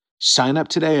 Sign up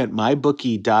today at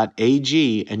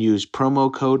mybookie.ag and use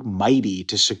promo code MIGHTY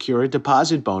to secure a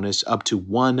deposit bonus up to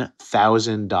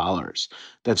 $1,000.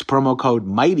 That's promo code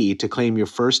MIGHTY to claim your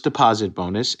first deposit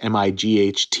bonus,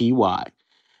 MIGHTY.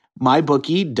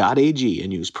 mybookie.ag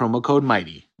and use promo code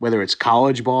MIGHTY. Whether it's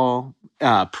college ball,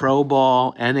 pro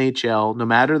ball, NHL, no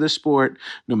matter the sport,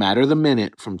 no matter the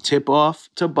minute, from tip-off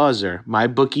to buzzer,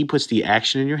 MyBookie puts the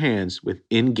action in your hands with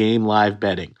in-game live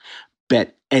betting.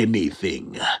 Bet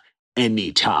anything,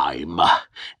 anytime,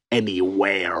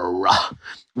 anywhere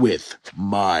with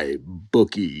MyBookie.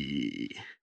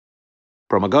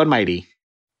 Promo code MIGHTY.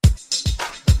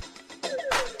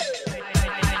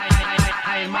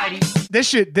 This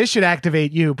should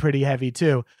activate you pretty heavy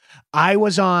too. I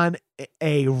was on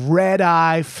a red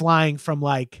eye flying from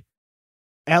like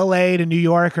LA to New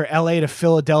York or LA to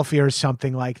Philadelphia or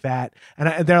something like that.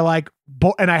 And they're like,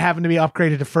 and I happened to be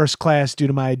upgraded to first class due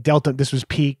to my Delta. This was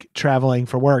peak traveling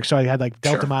for work. So I had like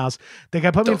Delta miles. They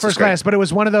got put me in first class, but it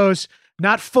was one of those,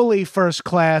 not fully first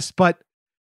class, but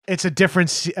it's a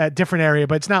different area,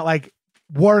 but it's not like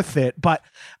worth it. But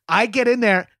I get in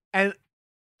there and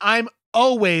I'm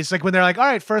always like, when they're like, all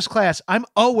right, first class, I'm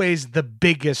always the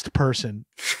biggest person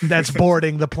that's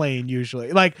boarding the plane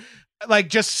usually. Like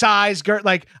just size,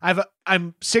 like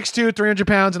I'm 6'2", 300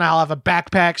 pounds, and I'll have a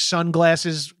backpack,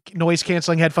 sunglasses, noise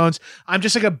canceling headphones. I'm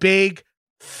just like a big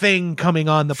thing coming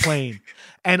on the plane.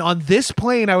 And on this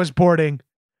plane I was boarding,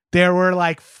 there were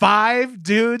like 5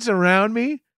 dudes around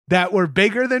me that were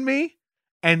bigger than me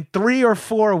and 3 or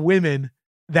 4 women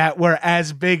that were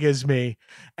as big as me.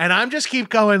 And I'm just keep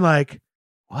going like,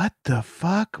 what the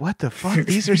fuck? What the fuck?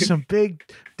 These are some big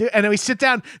dude. And then we sit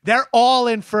down, they're all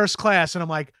in first class. And I'm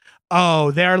like,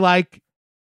 oh, they're like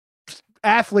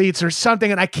athletes or something.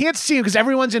 And I can't see them because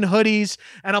everyone's in hoodies.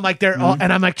 And I'm like, they're all,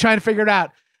 and I'm like trying to figure it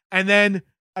out. And then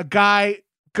a guy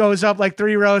goes up like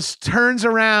 3 rows, turns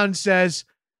around, says,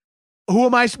 who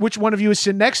am I? Which one of you is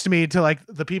sitting next to me? To like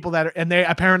the people that are, and they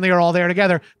apparently are all there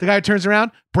together. The guy who turns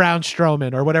around, Braun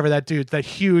Strowman or whatever that dude, that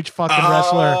huge fucking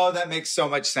wrestler. Oh, that makes so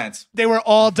much sense. They were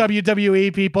all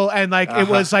WWE people, and like it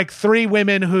was like 3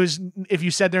 women whose, if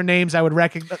you said their names, I would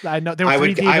recognize. I know there were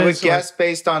 3 divas. I would guess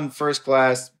based on first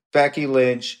class, Becky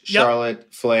Lynch,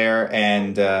 Charlotte Flair,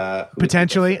 and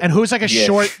potentially, and who's like a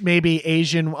short, maybe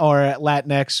Asian or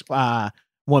Latinx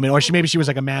woman, or she was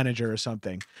like a manager or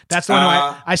something. That's the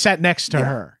one I sat next to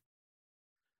her.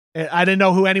 I didn't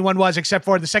know who anyone was except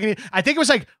for the second. I think it was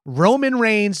like Roman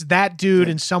Reigns, that dude,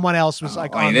 and someone else was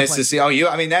like. I mean,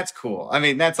 I mean, that's cool. I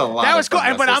mean, that's a lot. That was cool,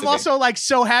 but I'm also like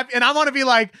so happy, and I want to be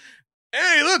like,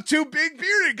 Hey, look, two big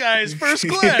bearded guys, first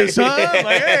class, huh?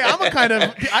 Like, hey, I'm a kind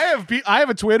of, I have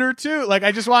a Twitter too. Like,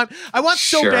 I want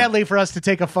so badly for us to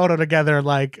take a photo together,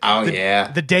 like,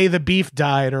 the day the beef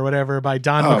died or whatever by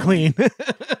Don McLean.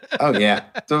 Oh yeah,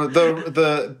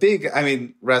 the big, I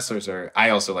mean, wrestlers are. I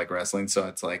also like wrestling, so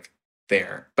it's like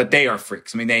but they are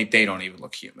freaks. I mean, they don't even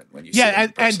look human when you see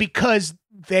them and because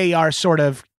they are sort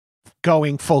of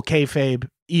going full kayfabe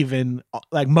even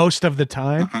like most of the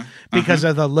time because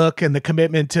of the look and the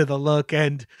commitment to the look,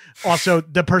 and also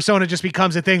the persona just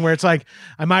becomes a thing where it's like,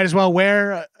 I might as well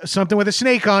wear something with a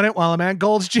snake on it while I'm at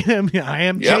Gold's Gym. I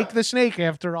am Jake the Snake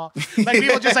after all. Like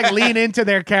people just like lean into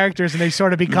their characters and they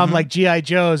sort of become like G.I.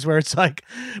 Joes, where it's like,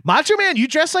 Macho Man, you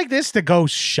dress like this to go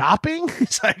shopping?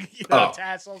 It's like,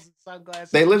 tassels and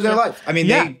sunglasses. They live their life. I mean,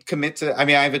 they commit to, I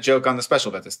mean, I have a joke on the special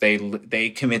about this. They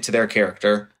commit to their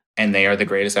character. And they are the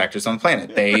greatest actors on the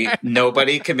planet.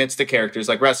 Nobody commits to characters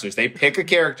like wrestlers. They pick a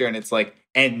character and it's like,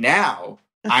 and now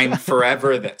I'm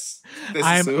forever this. This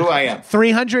is who I am.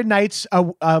 300 nights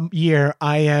a year,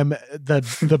 I am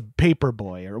the paper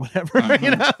boy or whatever.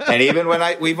 You know? And even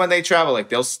when they travel, like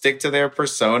they'll stick to their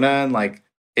persona, and like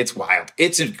it's wild.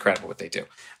 It's incredible what they do.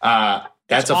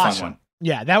 That's a awesome. fun one.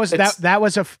 Yeah, that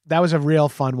was a real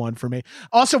fun one for me.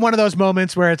 Also, one of those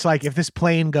moments where it's like, if this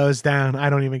plane goes down, I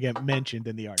don't even get mentioned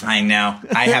in the article. I know.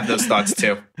 I have those thoughts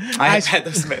too. I've had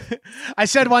those. I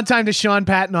said one time to Sean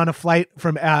Patton on a flight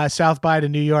from South by to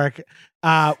New York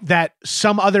that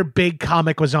some other big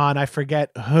comic was on. I forget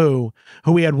who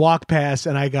we had walked past,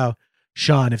 and I go,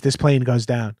 Sean, if this plane goes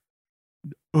down,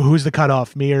 who's the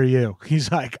cutoff, me or you? He's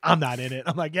like, I'm not in it.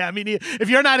 I'm like, yeah, I mean, if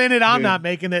you're not in it, I'm not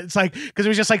making it. It's like, because it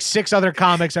was just like 6 other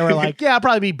comics that were like, yeah, I'll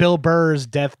probably be Bill Burr's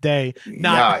Death Day,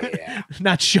 not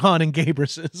Sean and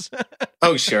Gabrus's.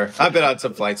 Oh, sure. I've been on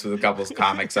some flights with a couple of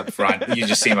comics up front. You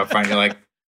just see them up front. You're like,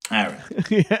 all right.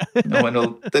 Yeah. No one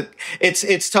will,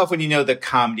 it's tough when you know the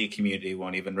comedy community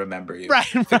won't even remember you.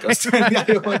 Right.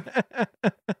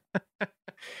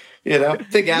 You know,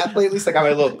 big athlete, at least I got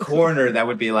my little corner that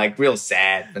would be like real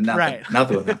sad, but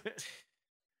nothing with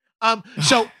them.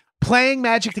 So playing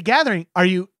Magic the Gathering, are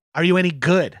you any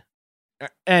good?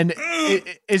 And do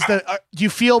you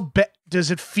feel,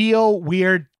 does it feel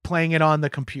weird playing it on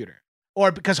the computer?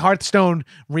 Or because Hearthstone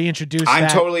reintroduced I'm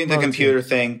totally in the computer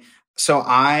thing. So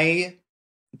I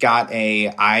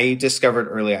discovered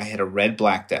early I had a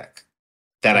red-black deck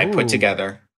that I put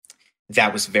together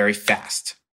that was very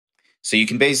fast. So you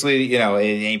can basically, you know,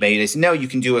 anybody that says, no, you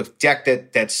can do a deck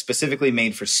that's specifically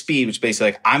made for speed, which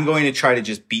basically like, I'm going to try to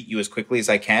just beat you as quickly as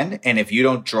I can. And if you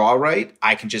don't draw right,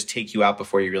 I can just take you out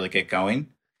before you really get going.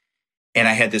 And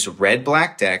I had this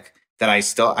red-black deck that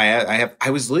I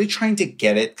was literally trying to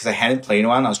get it because I hadn't played in a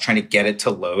while, and I was trying to get it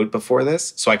to load before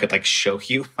this so I could like show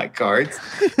you my cards.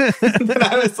 And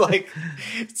I was like,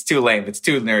 it's too lame. It's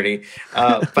too nerdy.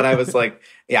 But I was like,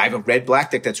 yeah, I have a red-black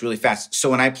deck that's really fast.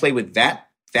 So when I play with that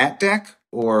deck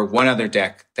or one other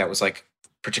deck that was like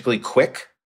particularly quick,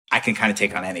 I can kind of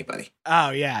take on anybody.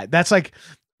 Oh yeah. That's like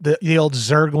the old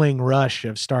Zergling rush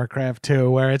of StarCraft 2,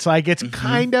 where it's like, it's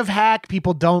kind of hack.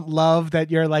 People don't love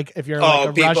that you're like, if you're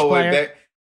like a rush player.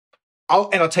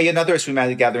 And I'll tell you another issue with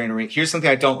Magic the Gathering. Here's something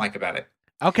I don't like about it.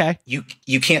 Okay.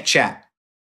 You can't chat.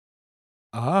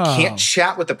 Oh. Can't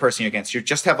chat with the person you're against. You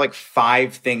just have like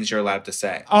 5 things you're allowed to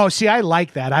say. Oh, see, I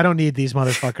like that. I don't need these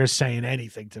motherfuckers saying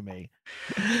anything to me.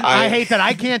 I hate that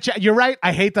I can't chat. You're right.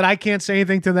 I hate that I can't say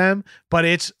anything to them, but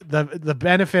it's the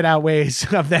benefit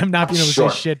outweighs of them not being able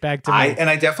to say shit back to me. And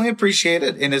I definitely appreciate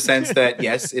it in a sense that,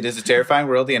 yes, it is a terrifying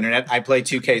world, the internet. I play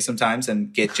 2K sometimes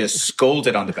and get just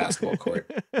scolded on the basketball court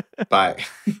by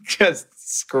just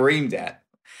screamed at.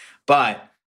 But,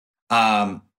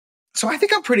 so I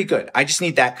think I'm pretty good. I just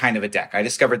need that kind of a deck. I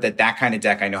discovered that kind of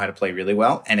deck I know how to play really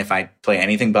well. And if I play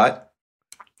anything but,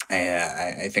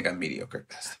 I think I'm mediocre at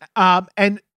best.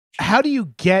 And how do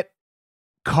you get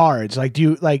cards? Like, do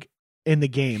you like in the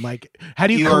game? Like, how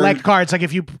do you collect cards? Like,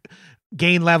 if you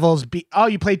gain levels,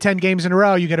 you play 10 games in a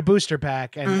row, you get a booster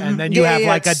pack, and then you have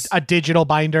like a digital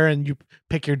binder, and you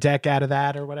pick your deck out of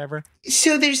that or whatever.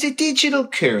 So there's a digital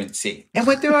currency, and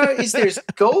what there are is there's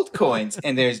gold coins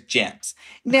and there's gems.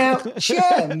 Now,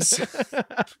 gems.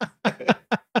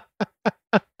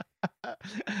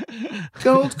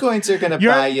 Gold coins are going to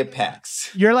buy you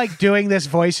packs. You're like doing this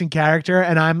voice and character,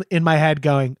 and I'm in my head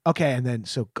going, okay, and then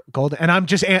so gold, and I'm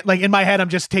just like in my head, I'm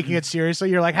just taking it seriously.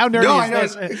 You're like, how nerdy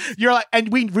is this? You're like,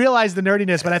 and we realize the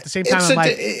nerdiness, but at the same time,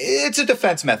 it's a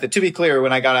defense method. To be clear,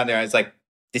 when I got on there, I was like,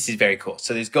 this is very cool.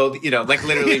 So there's gold, like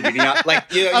literally reading out,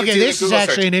 like, okay, this is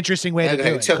actually an interesting way to do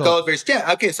it. So cool. Gold versus gem.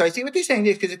 Okay, so I see what they're saying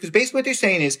is because basically what they're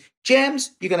saying is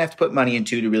gems you're gonna have to put money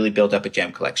into to really build up a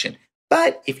gem collection.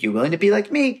 But if you're willing to be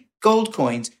like me, gold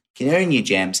coins can earn you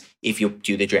gems if you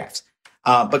do the drafts.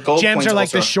 But gold gems coins are like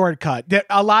also, the shortcut.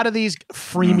 A lot of these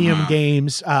freemium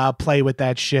games play with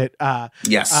that shit.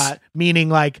 Yes. Meaning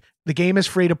like the game is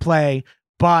free to play,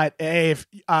 but if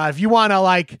you want to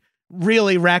like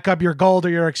really rack up your gold or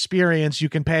your experience, you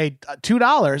can pay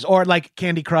 $2, or like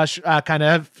Candy Crush kind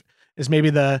of is maybe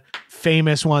the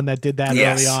famous one that did that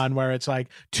early on, where it's like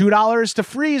 $2 to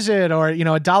freeze it, or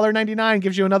 $1.99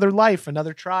 gives you another life,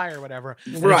 another try, or whatever.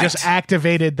 And it just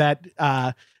activated that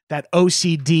that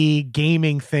OCD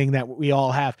gaming thing that we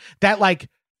all have, that like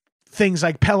things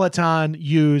like Peloton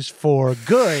use for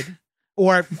good,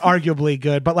 or arguably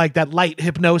good, but like that light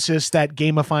hypnosis that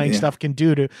gamifying stuff can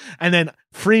do to. And then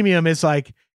freemium is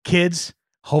like, kids,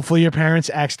 hopefully your parents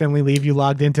accidentally leave you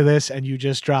logged into this and you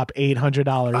just drop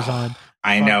 $800 on.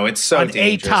 I know, it's so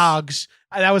dangerous. ATOGs.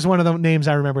 That was one of the names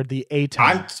I remembered, the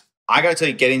ATOGs. I got to tell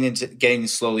you, getting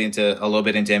slowly into a little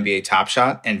bit into NBA Top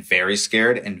Shot, and very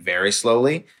scared and very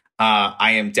slowly.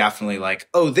 I am definitely like,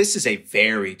 oh, this is a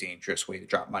very dangerous way to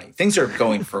drop money. Things are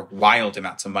going for wild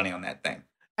amounts of money on that thing.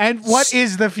 And what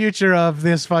is the future of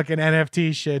this fucking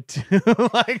NFT shit too?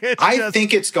 I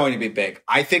think it's going to be big.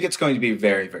 I think it's going to be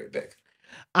very, very big.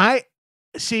 I'm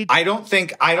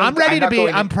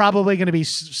probably going to be,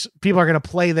 people are going to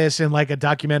play this in like a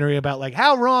documentary about like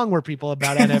how wrong were people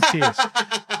about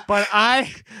NFTs. But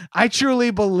I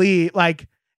truly believe like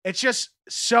it's just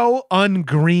so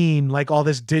ungreen, like all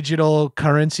this digital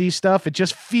currency stuff. It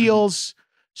just feels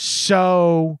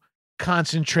so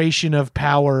concentration of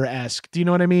power-esque. Do you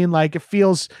know what I mean? Like it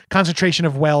feels concentration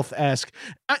of wealth-esque.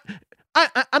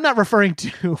 I'm not referring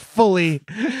to fully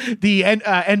the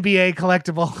NBA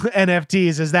collectible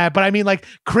NFTs as that, but I mean like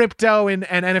crypto and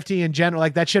NFT in general,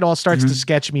 like that shit all starts to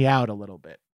sketch me out a little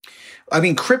bit. I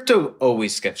mean, crypto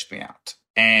always sketched me out,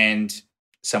 and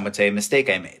some would say a mistake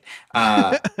I made.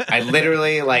 I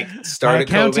literally like started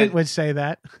My accountant COVID. would say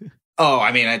that. Oh,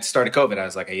 I mean, I started COVID. I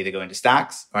was like, I either go into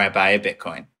stocks or I buy a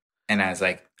Bitcoin. And I was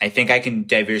like, I think I can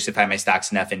diversify my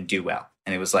stocks enough and do well.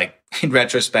 And it was like, in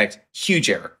retrospect, huge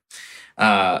error.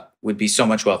 Would be so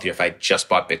much wealthier if I just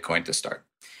bought Bitcoin to start.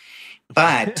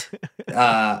 But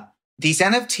these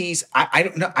NFTs, I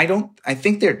don't know. I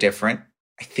think they're different.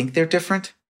 I think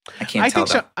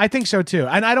so too.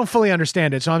 And I don't fully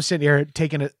understand it. So I'm sitting here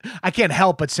taking it. I can't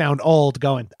help but sound old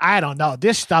going, I don't know.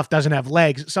 This stuff doesn't have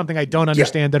legs. Something I don't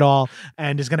understand at all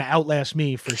and is going to outlast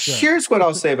me for sure. Here's what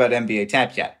I'll say about NBA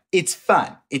Tap Cat. It's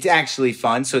fun. It's actually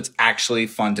fun. So it's actually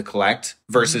fun to collect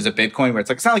versus a Bitcoin where it's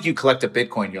like, it's not like you collect a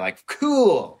Bitcoin. You're like,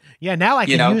 cool. Yeah, now I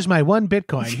can use my one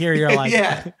Bitcoin. Here you're like,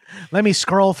 let me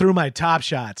scroll through my Top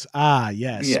Shots. Ah,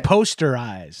 yes,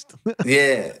 posterized.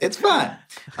 Yeah, it's fun.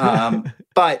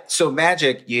 But so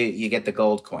Magic, you get the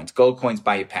gold coins. Gold coins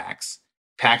buy you packs.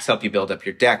 Packs help you build up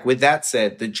your deck. With that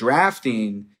said, the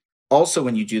drafting, also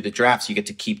when you do the drafts, you get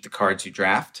to keep the cards you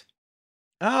draft.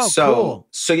 Oh, cool.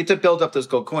 So you get to build up those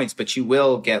gold coins, but you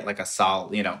will get like a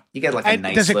solid, you get like a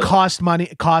nice. Does it cost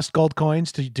gold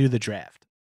coins to do the draft?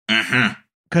 Mm-hmm.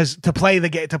 Because to play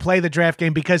the draft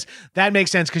game, because that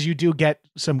makes sense because you do get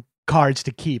some cards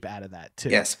to keep out of that too.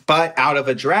 Yes, but out of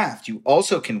a draft, you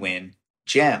also can win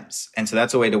gems, and so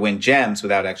that's a way to win gems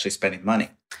without actually spending money.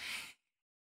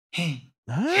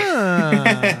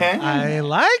 I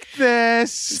like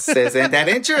this. Isn't that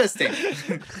interesting?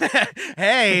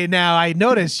 Hey, now I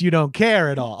notice you don't care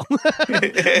at all.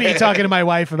 Me talking to my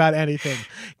wife about anything.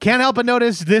 Can't help but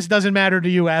notice this doesn't matter to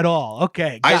you at all.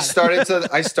 Okay. I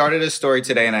started a story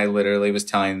today, and I literally was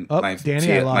telling my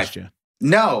Danny, I lost you.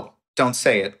 No, don't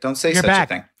say it. Don't say You're such back.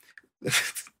 a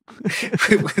thing.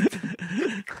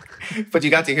 But you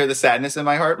got to hear the sadness in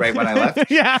my heart right when I left.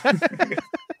 Yeah.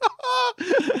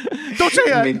 Don't say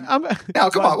that. No,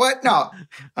 come on. What? No.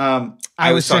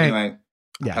 I was talking to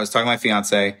my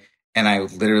fiance, and I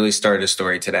literally started a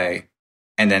story today,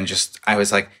 and then I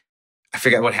was like, I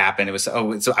forget what happened. It was I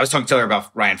was talking to her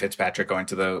about Ryan Fitzpatrick going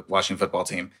to the Washington football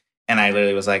team, and I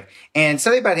literally was like, and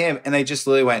something about him, and they just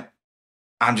literally went,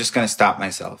 I'm just going to stop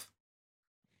myself.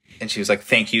 And she was like,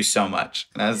 thank you so much.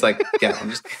 And I was like, yeah, I'm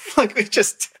just like, I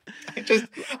just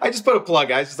put a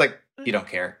plug. I was just like, you don't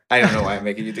care. I don't know why I'm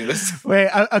making you do this. Wait,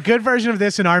 a good version of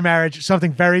this in our marriage,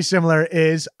 something very similar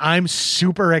is I'm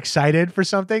super excited for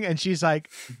something. And she's like,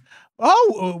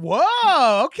 oh,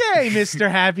 whoa. Okay,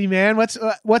 Mr. Happy Man,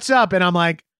 what's up? And I'm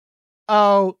like,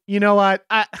 oh, you know what?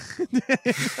 I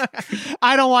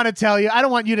don't want to tell you. I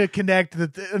don't want you to connect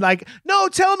like, no,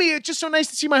 tell me. It's just so nice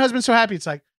to see my husband so happy. It's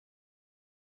like,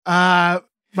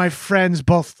 my friends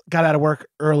both got out of work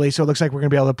early, so it looks like we're gonna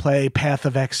be able to play Path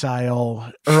of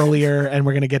Exile earlier, and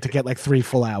we're gonna get like 3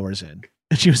 full hours in.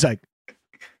 And she was like,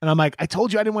 And I'm like, I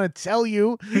told you I didn't want to tell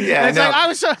you. Yeah, and it's like, I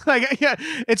was so, like, yeah,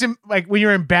 it's like when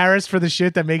you're embarrassed for the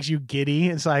shit that makes you giddy.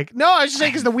 It's like, no, I was just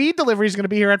saying because the weed delivery is going to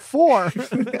be here at 4.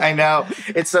 I know.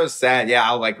 It's so sad. Yeah,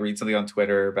 I'll like read something on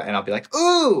Twitter, and I'll be like,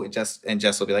 ooh, and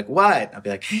Jess will be like, what? I'll be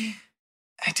like,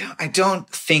 I don't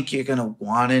think you're gonna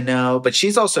want to know. But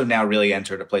she's also now really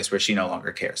entered a place where she no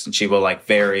longer cares, and she will like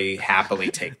very happily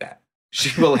take that.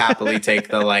 She will happily take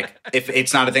the like, if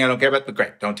it's not a thing I don't care about, but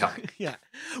great, don't tell me. Yeah.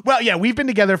 Well, yeah, we've been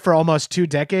together for almost 2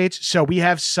 decades, so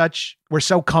we're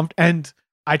so comfortable. And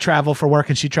I travel for work,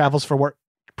 and she travels for work.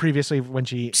 Previously, when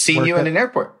she seen you in an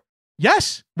airport.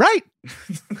 Yes, right.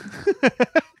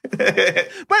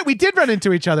 Right, we did run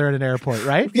into each other at an airport,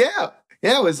 right? Yeah.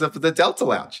 Yeah, it was up at the Delta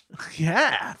Lounge.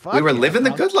 Yeah. We were living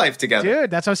the good life together. Dude,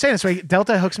 that's what I'm saying. So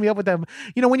Delta hooks me up with them.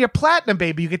 You know, when you're platinum,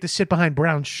 baby, you get to sit behind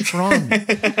Brown Strong. Not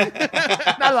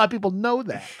a lot of people know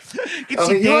that. You can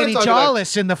see Danny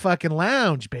Jolles in the fucking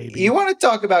lounge, baby. You want to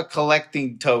talk about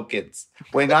collecting tokens.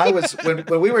 When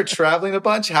we were traveling a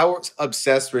bunch, how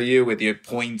obsessed were you with your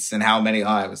points and how many? Oh,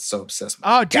 I was so obsessed.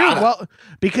 Oh, dude. Well,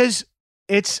 because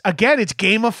it's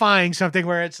gamifying something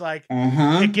where it's like,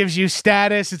 it gives you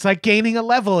status. It's like gaining a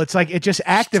level. It's like, it just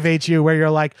activates you where you're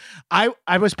like, I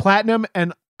was platinum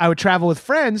and I would travel with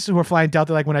friends who were flying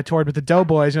Delta. Like when I toured with the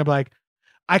Doughboys, and I'd be like,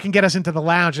 I can get us into the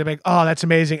lounge. And I'd be like, oh, that's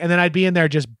amazing. And then I'd be in there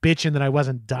just bitching that I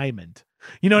wasn't diamond.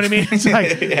 You know what I mean? It's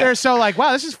like, they're so like,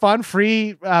 wow, this is fun.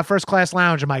 Free first class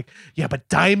lounge. I'm like, yeah, but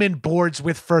diamond boards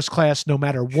with first class, no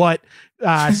matter what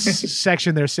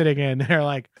section they're sitting in. They're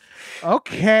like,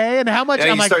 okay. And how much?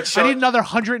 I'm like, I need another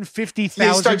 $150,000.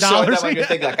 You start showing them like you're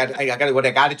thinking, like, I got what I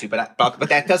got to do, but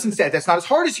that doesn't say that's not as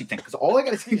hard as you think. Because all I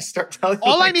got to do is start telling you.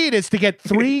 All I need is to get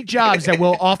 3 jobs that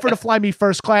will offer to fly me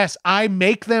first class. I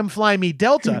make them fly me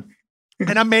Delta.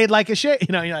 And I'm made like a shit.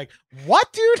 You know, you're like,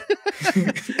 what, dude?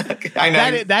 I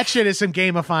know. That shit is some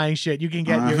gamifying shit. You can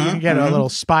get you can get a little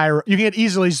spiral. You can get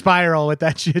easily spiral with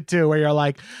that shit too, where you're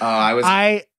like,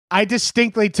 I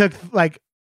distinctly took like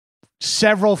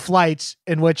several flights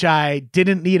in which I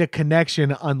didn't need a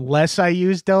connection unless I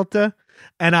used Delta.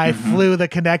 And I flew the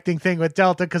connecting thing with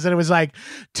Delta because it was like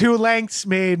 2 lengths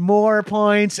made more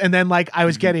points. And then like I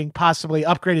was getting possibly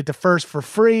upgraded to first for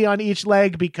free on each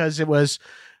leg because it was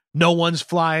no one's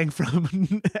flying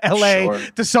from LA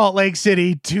to Salt Lake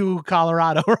City to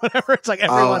Colorado or whatever. It's like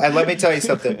everyone. Oh, and let me tell you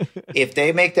something. If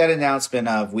they make that announcement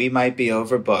of we might be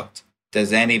overbooked,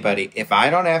 does anybody, if I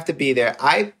don't have to be there,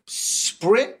 I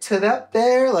sprint to that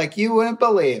there like you wouldn't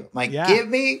believe. Like, give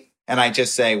me. And I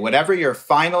just say, whatever your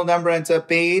final number ends up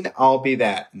being, I'll be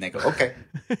that. And they go, okay.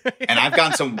 And I've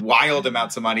gotten some wild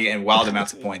amounts of money and wild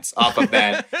amounts of points off of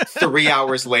that 3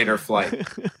 hours later flight.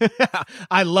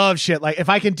 I love shit. Like if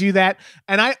I can do that,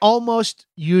 and I almost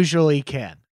usually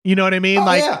can. You know what I mean? Oh,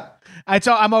 like, yeah.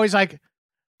 I'm always like,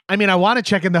 I mean, I want to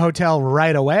check in the hotel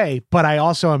right away, but I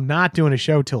also am not doing a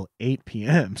show till 8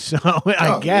 p.m. So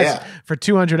I guess for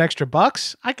 $200 extra,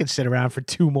 I could sit around for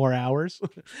 2 more hours,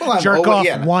 jerk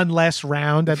off one less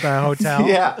round at the hotel.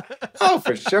 Yeah. Oh,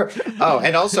 for sure. Oh,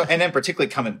 and then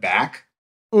particularly coming back.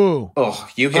 Ooh. Oh,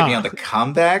 you hit me on the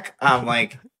comeback. I'm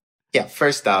like, yeah,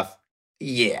 first off,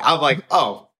 yeah. I'm like,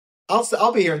 oh,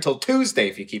 I'll be here until Tuesday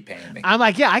if you keep paying me. I'm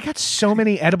like, yeah, I got so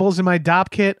many edibles in my DOP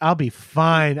kit. I'll be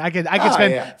fine. I could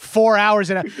spend 4 hours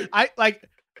in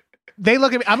they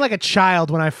look at me. I'm like a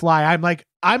child when I fly.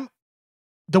 I'm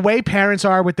the way parents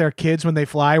are with their kids when they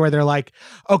fly, where they're like,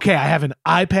 okay, I have an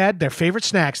iPad, their favorite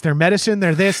snacks, their medicine,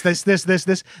 their this. This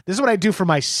is what I do for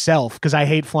myself because I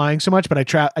hate flying so much, but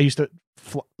I used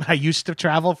to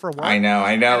travel for work. I know.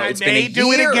 It's been a year.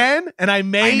 Do it again, and I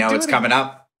know it's coming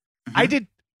up.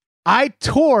 I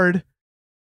toured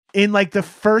in like the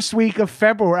first week of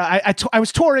February. I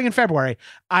was touring in February.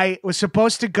 I was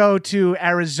supposed to go to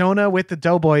Arizona with the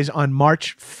Doughboys on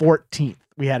March 14th.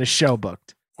 We had a show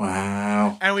booked.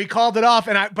 Wow. And we called it off.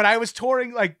 But I was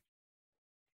touring like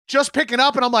just picking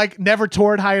up, and I'm like, never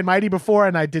toured High and Mighty before.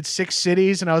 And I did 6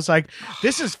 cities, and I was like,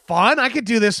 this is fun. I could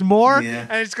do this more. Yeah.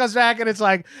 And it just comes back, and it's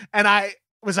like, and I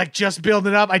was like just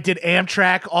building up. I did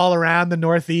Amtrak all around the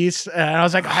Northeast. And I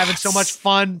was like having so much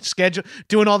fun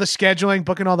doing all the scheduling,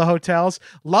 booking all the hotels,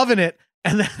 loving it.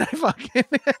 And then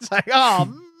it's like,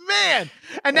 oh man.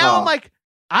 And now I'm like,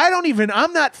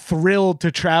 I'm not thrilled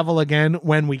to travel again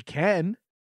when we can.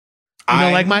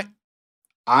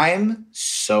 I'm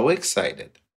so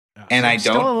excited. And I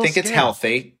don't think it's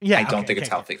healthy. Yeah, I don't think it's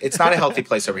healthy. It's not a healthy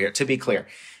place over here. To be clear,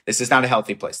 this is not a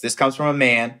healthy place. This comes from a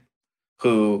man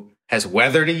who has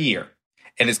weathered a year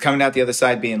and is coming out the other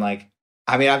side being like,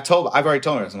 I mean, I've already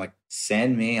told her, I'm like,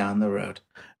 send me on the road.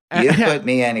 You put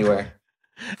me anywhere.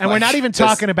 And we're not even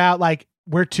talking about like,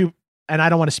 and I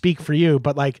don't want to speak for you,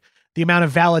 but like the amount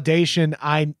of validation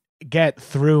I get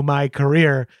through my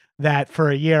career that for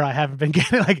a year I haven't been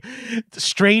getting. Like,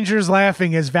 strangers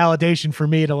laughing is validation for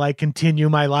me to like continue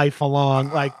my life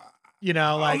along. Like, you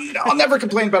know, like I'll never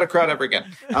complain about a crowd ever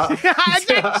again.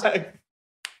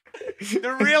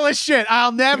 The realest shit.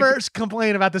 I'll never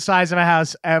complain about the size of a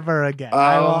house ever again.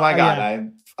 Oh my God. I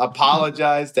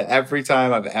apologize to every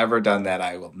time I've ever done that.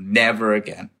 I will never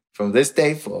again. From this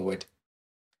day forward,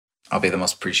 I'll be the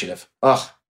most appreciative.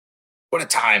 Oh, what a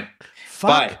time.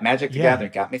 Fuck. But Magic the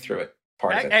Gathering got me through it.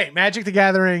 Part of it. Hey, Magic the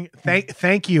Gathering.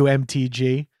 Thank you,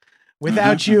 MTG.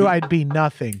 Without you, I'd be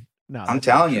nothing. No, I'm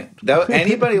telling you, though,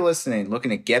 anybody listening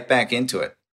looking to get back into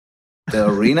it, the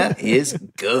arena is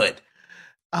good.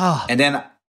 Oh, and then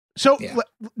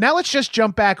now let's just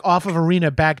jump back off of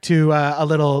Arena back to a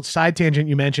little side tangent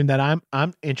you mentioned that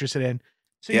I'm interested in.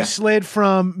 So you slid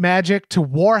from Magic to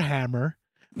Warhammer.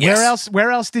 Yes.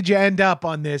 Where else did you end up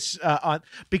on this?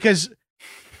 Because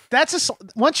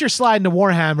once you're sliding to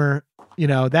Warhammer, you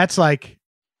know that's like.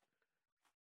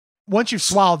 Once you've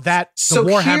swallowed the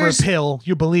Warhammer pill,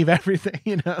 you believe everything,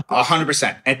 you know?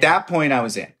 100%. At that point, I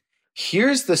was in.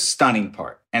 Here's the stunning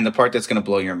part, and the part that's going to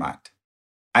blow your mind.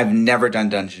 I've never done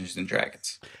Dungeons and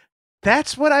Dragons.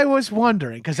 That's what I was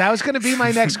wondering, because that was going to be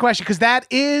my next question, because that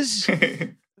is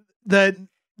the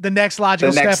next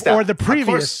logical step, or the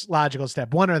previous logical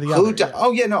step, one or the other.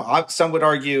 Oh, yeah, no. Some would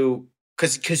argue,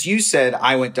 because you said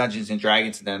I went Dungeons and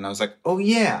Dragons, and then I was like, oh,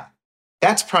 yeah,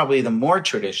 that's probably the more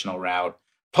traditional route.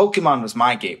 Pokemon was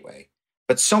my gateway,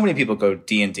 but so many people go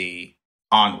D&D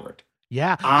onward.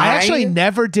 Yeah, I actually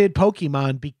never did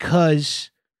Pokemon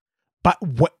because,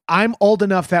 I'm old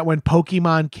enough that when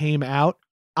Pokemon came out,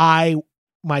 I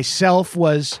myself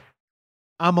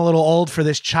I'm a little old for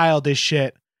this childish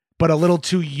shit, but a little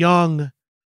too young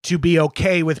to be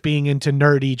okay with being into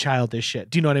nerdy childish shit.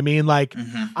 Do you know what I mean? Like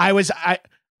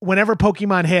whenever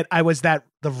Pokemon hit, I was the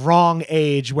wrong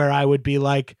age where I would be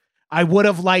like, I would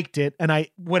have liked it, and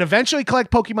I would eventually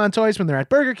collect Pokemon toys when they're at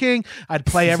Burger King. I'd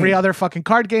play every other fucking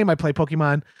card game. I'd play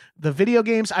Pokemon, the video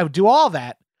games. I would do all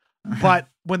that. But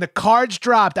when the cards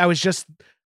dropped, I was just,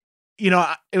 you know,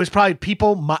 it was probably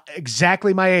people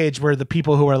exactly my age were the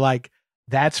people who were like,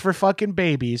 that's for fucking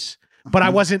babies. But I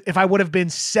wasn't, if I would have been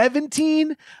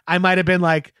 17, I might have been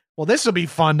like, well, this will be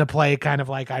fun to play, kind of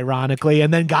like ironically,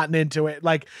 and then gotten into it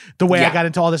like the way I got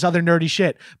into all this other nerdy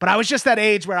shit. But I was just that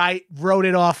age where I wrote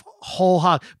it off whole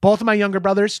hog. Both of my younger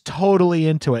brothers totally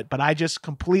into it, but I just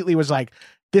completely was like,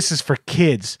 this is for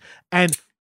kids. And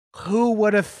who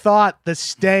would have thought the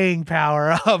staying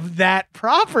power of that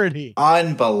property?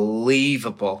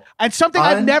 Unbelievable. And something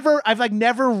I've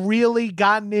never really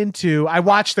gotten into. I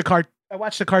watched the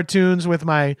cartoons with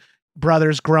my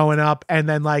brothers growing up, and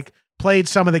then like played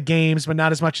some of the games, but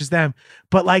not as much as them.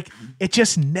 But like, it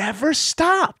just never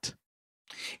stopped.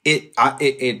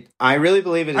 I really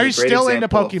believe it is. Are you still into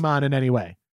Pokemon in any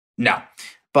way? No,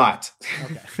 but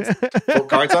full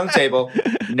cards on the table.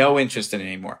 No interest in it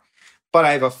anymore. But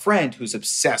I have a friend who's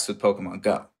obsessed with Pokemon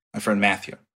Go. My friend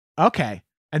Matthew. Okay,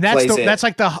 and that's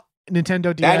like the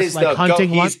Nintendo DS. That is like hunting.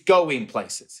 He's going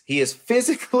places. He is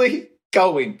physically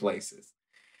going places.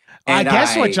 And I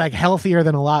guess which like healthier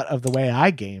than a lot of the way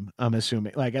I game. I'm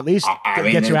assuming, like at least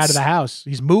it gets you out of the house.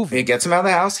 He's moving. It gets him out of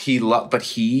the house. But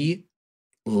he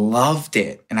loved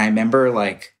it, and I remember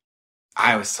like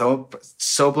I was so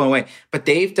blown away. But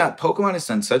Pokemon has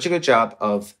done such a good job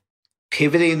of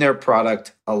pivoting their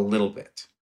product a little bit.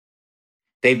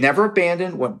 They've never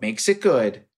abandoned what makes it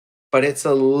good, but it's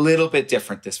a little bit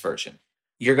different this version.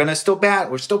 You're going to still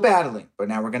battle. We're still battling, but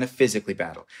now we're going to physically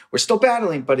battle. We're still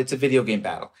battling, but it's a video game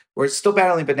battle. We're still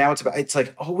battling, but now it's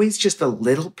like always just a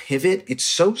little pivot. It's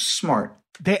so smart.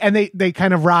 They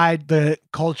kind of ride the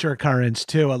culture currents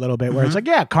too a little bit, where it's like,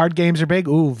 yeah, card games are big.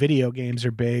 Ooh, video games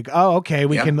are big. Oh, okay,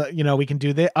 we can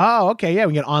do this. Oh, okay, yeah,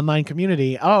 we get online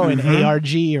community. Oh, and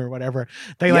ARG or whatever.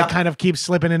 They like kind of keep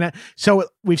slipping in it. So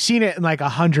we've seen it in like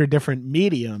 100 different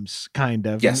mediums, kind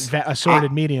of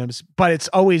assorted mediums, but it's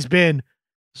always been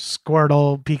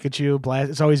Squirtle, Pikachu,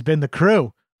 Blast. It's always been the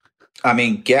crew. I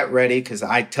mean, get ready, because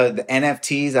I tell the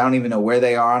NFTs, I don't even know where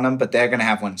they are on them, but they're going to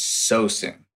have one so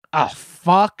soon. Oh,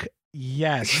 fuck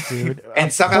yes, dude.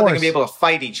 And somehow they're going to be able to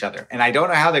fight each other. And I don't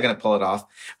know how they're going to pull it off,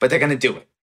 but they're going to do it.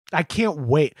 I can't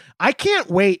wait.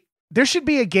 There should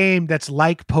be a game that's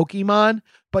like Pokemon,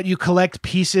 but you collect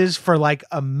pieces for like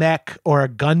a mech or a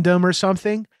Gundam or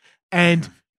something. And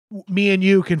me and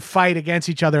you can fight against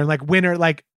each other, and like winner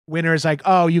is like,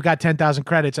 oh, you got 10,000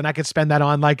 credits, and I could spend that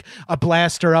on like a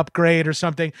blaster upgrade or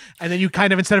something. And then you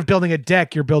kind of, instead of building a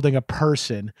deck, you're building a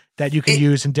person that you can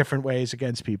use in different ways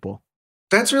against people.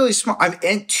 That's really smart.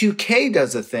 And 2K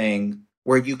does a thing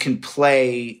where you can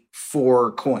play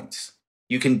for coins.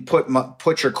 You can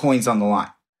put your coins on the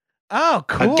line. Oh,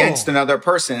 cool. Against another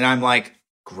person. And I'm like,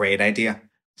 great idea.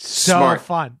 So Smart.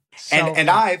 fun. And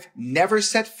I've never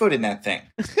set foot in that thing.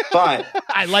 But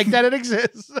I like that it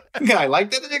exists. I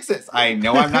like that it exists. I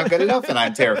know I'm not good enough and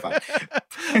I'm terrified.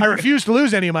 I refuse to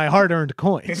lose any of my hard-earned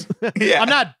coins. Yeah.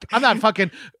 I'm not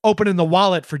fucking opening the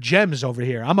wallet for gems over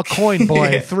here. I'm a coin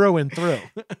boy through and through.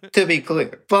 To be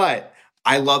clear. But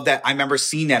I love that. I remember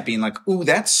seeing that being like, ooh,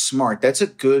 that's smart. That's a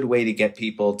good way to get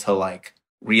people to like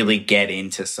really get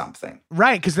into something.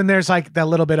 Right, because then there's like that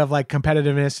little bit of like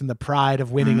competitiveness and the pride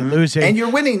of winning and losing. And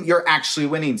you're actually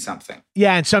winning something.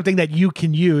 Yeah, and something that you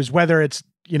can use, whether it's,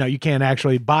 you can't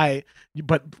actually buy it,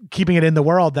 but keeping it in the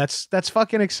world, that's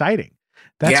fucking exciting.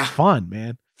 That's fun,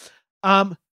 man.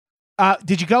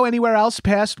 Did you go anywhere else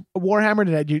past Warhammer?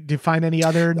 Did you find any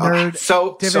other nerd?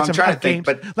 So I'm trying to think,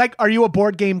 but like, are you a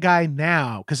board game guy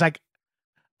now? Because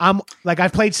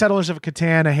I've played Settlers of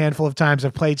Catan a handful of times.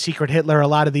 I've played Secret Hitler. A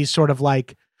lot of these sort of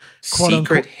like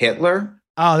Secret Hitler.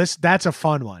 Oh, that's a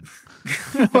fun one.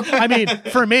 I mean,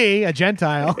 for me, a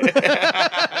Gentile,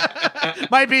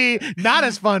 might be not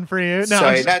as fun for you.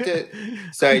 No,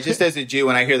 sorry, just as a Jew,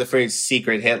 when I hear the phrase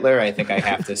 "Secret Hitler," I think I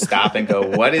have to stop and go,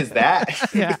 "What is that?"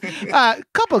 Yeah,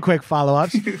 couple of quick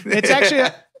follow-ups. It's actually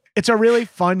it's a really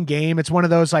fun game. It's one of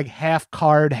those like half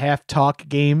card, half talk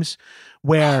games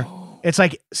where. It's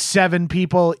like 7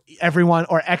 people, everyone,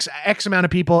 or X amount of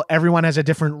people. Everyone has a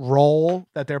different role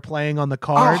that they're playing on the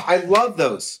card. Oh, I love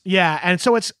those. Yeah, and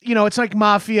so it's it's like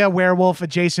Mafia, werewolf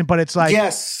adjacent, but it's like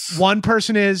one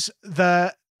person is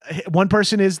the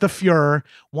Fuhrer,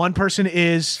 one person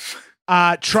is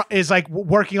like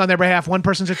working on their behalf. One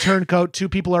person's a turncoat. 2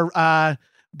 people are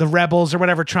the rebels or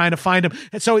whatever, trying to find him.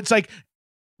 And so it's like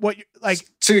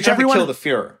So you're trying to kill the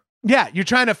Fuhrer. Yeah, you're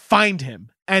trying to find him.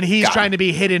 And he's trying to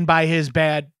be hidden by his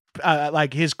bad,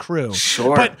 like his crew.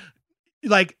 Sure. But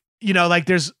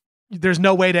there's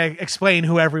no way to explain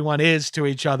who everyone is to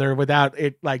each other without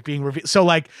it like being revealed. So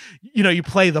like, you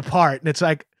play the part and it's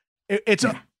like,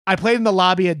 I played in the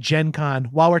lobby at Gen Con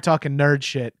while we're talking nerd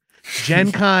shit.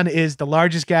 Gen Con is the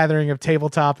largest gathering of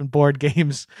tabletop and board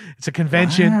games. It's a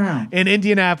convention in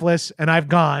Indianapolis, and I've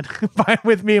gone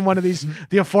with me and one of these,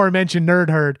 the aforementioned nerd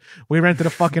herd. We rented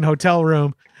a fucking hotel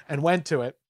room and went to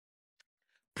it.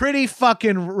 Pretty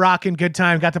fucking rocking good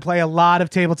time. Got to play a lot of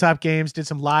tabletop games, did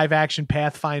some live action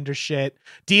Pathfinder shit.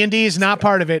 D&D is not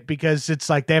part of it because it's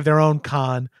like they have their own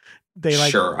con.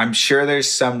 Sure. I'm sure there's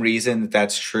some reason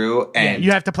that's true. And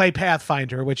you have to play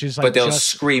Pathfinder, which is like, but they'll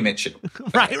scream at you.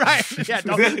 Right. Yeah.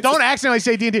 Don't accidentally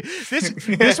say D&D.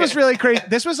 This was really crazy.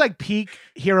 This was like peak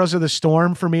Heroes of the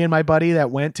Storm for me and my buddy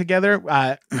that went together.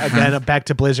 Again, back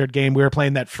to Blizzard game. We were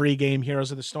playing that free game,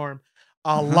 Heroes of the Storm.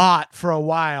 A lot for a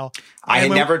while. I had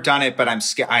never done it, but I'm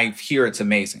scared. I hear it's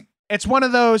amazing. It's one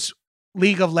of those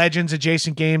League of Legends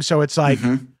adjacent games, so it's like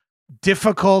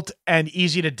difficult and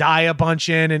easy to die a bunch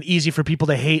in, and easy for people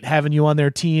to hate having you on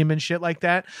their team and shit like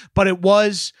that. But it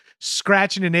was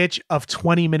scratching an itch of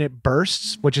 20-minute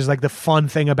bursts, which is like the fun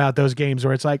thing about those games,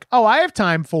 where it's like, oh, I have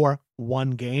time for one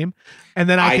game, and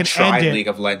then I can tried end it. League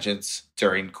of Legends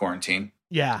during quarantine.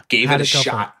 Yeah, gave it a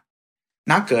shot.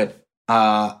 Not good.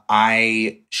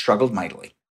 I struggled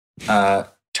mightily.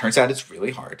 Turns out it's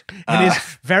really hard. It is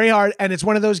very hard, and it's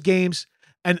one of those games,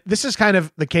 and this is kind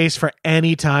of the case for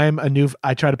any time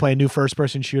I try to play a new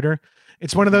first-person shooter.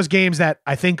 It's one of those games that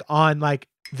I think on like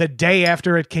the day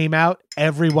after it came out,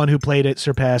 everyone who played it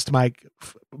surpassed my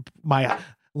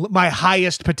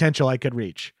highest potential I could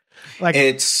reach. Like,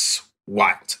 it's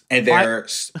wild. And they're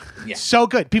so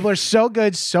good. People are so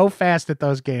good, so fast at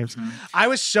those games. I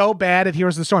was so bad at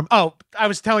Heroes of the Storm. Oh, I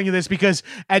was telling you this because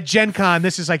at Gen Con,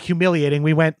 this is like humiliating.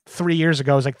 We went 3 years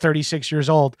ago. I was like 36 years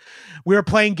old. We were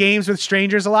playing games with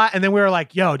strangers a lot. And then we were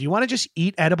like, yo, do you want to just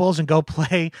eat edibles and go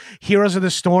play Heroes of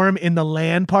the Storm in the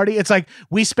LAN party? It's like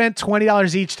we spent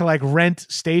 $20 each to like rent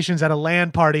stations at a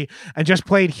LAN party and just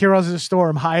played Heroes of the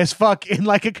Storm high as fuck in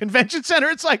like a convention center.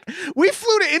 It's like we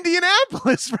flew to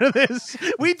Indianapolis for this.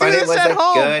 We did this at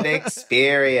home. It was a good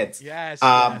experience. Yes.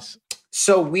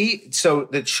 So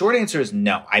the short answer is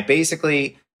no. I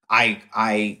basically,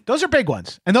 those are big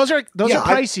ones, and those are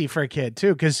pricey for a kid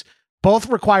too, because both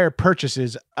require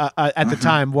purchases at the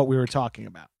time. What we were talking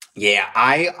about. Yeah,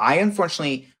 I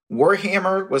unfortunately,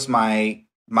 Warhammer was my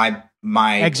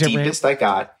Exit deepest I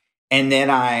got, and then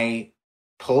I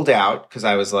pulled out because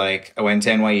I was like, I went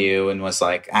to NYU and was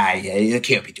like, yeah, you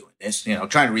can't be doing this,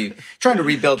 trying to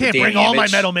rebuild the Danny bring all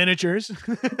image. my metal miniatures.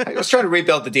 I was trying to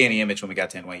rebuild the Danny image when we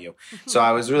got to NYU. So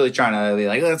I was really trying to be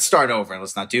like, let's start over and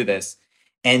let's not do this.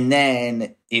 And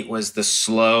then it was the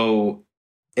slow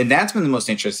And that's been the most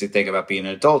interesting thing about being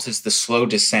an adult is the slow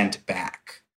descent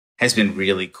back has been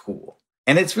really cool.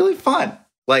 And it's really fun.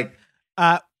 Like,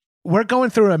 we're going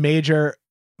through a major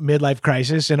midlife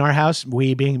crisis in our house,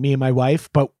 we being me and my wife,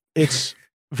 but it's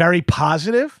very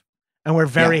positive and we're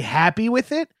very happy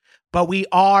with it. But we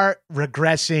are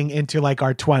regressing into like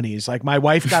our 20s. Like my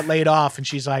wife got laid off and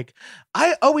she's like,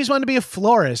 I always wanted to be a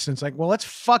florist. And it's like, well, let's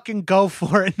fucking go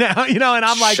for it now. You know? And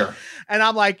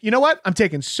I'm like, you know what? I'm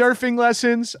taking surfing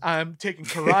lessons. I'm taking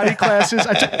karate classes.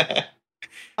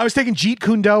 I was taking Jeet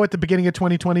Kune Do at the beginning of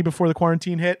 2020 before the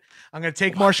quarantine hit. I'm going to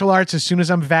take martial arts as soon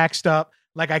as I'm vaxxed up.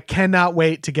 Like I cannot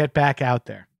wait to get back out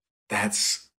there.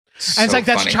 That's and it's like,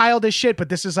 funny. That's childish shit, but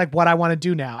this is like what I want to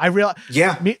do now. I realize,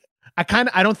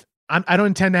 I don't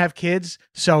intend to have kids.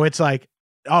 So it's like,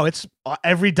 oh, it's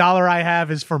every dollar I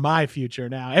have is for my future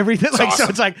now. Everything like, awesome. So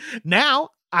it's like now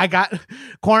I got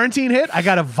quarantine hit. I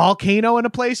got a volcano and a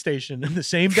PlayStation in the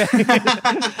same day.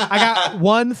 I got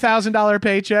 $1,000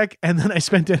 paycheck. And then I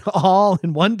spent it all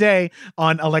in one day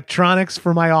on electronics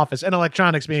for my office, and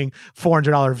electronics being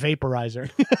 $400 vaporizer.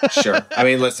 Sure. I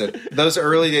mean, listen, those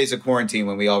early days of quarantine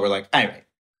when we all were like, anyway,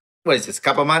 what is this? A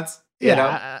couple months? You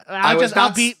know,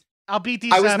 I'll beat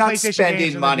these. I was not PlayStation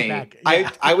spending money. Yeah.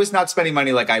 I was not spending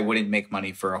money like I wouldn't make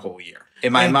money for a whole year.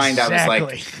 In my mind, I was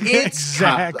like, it's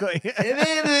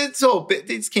all.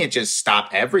 This can't just stop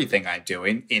everything I'm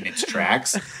doing in its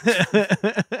tracks.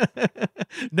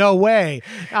 No way.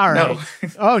 All right. No.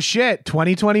 Oh shit.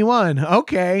 2021.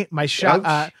 Okay. My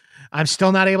shot. I'm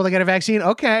still not able to get a vaccine.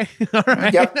 Okay. All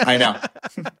right. Yep. I know.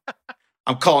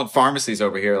 I'm calling pharmacies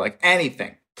over here. Like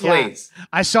anything. Please. Yeah.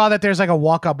 I saw that there's like a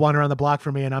walk-up one around the block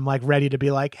for me, and I'm like ready to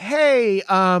be like, hey,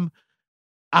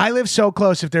 I live so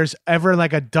close. If there's ever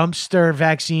like a dumpster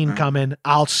vaccine coming,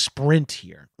 I'll sprint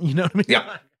here. You know what I mean?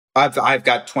 Yeah. I've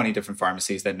got 20 different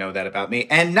pharmacies that know that about me,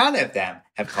 and none of them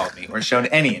have called me or shown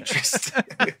any interest.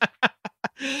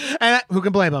 And who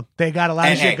can blame them? They got a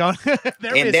lot of shit going.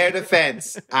 In their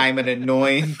defense, I'm an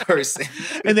annoying person.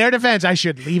 In their defense, I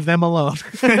should leave them alone.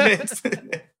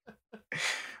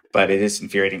 But it is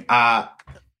infuriating. So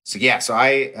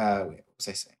I what was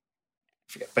I saying? I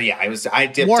forget. But yeah, I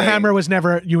dipped.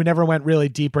 Warhammer you never went really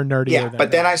deep or nerdy. Yeah,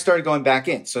 but then I started going back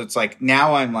in. So it's like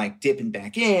now I'm like dipping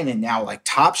back in, and now like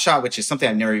Top Shot, which is something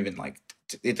I've never even like.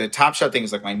 The Top Shot thing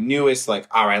is like my newest. Like,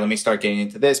 all right, let me start getting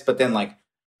into this. But then like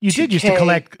you did used to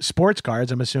collect sports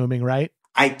cards. I'm assuming, right?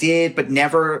 I did, but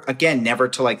never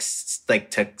to like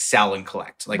to sell and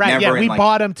collect. Like right, never. Yeah, we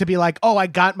bought them to be like, oh, I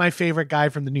got my favorite guy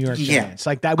from the New York Giants.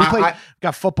 Like that. We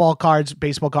got football cards,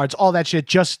 baseball cards, all that shit,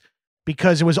 just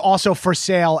because it was also for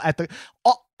sale at the.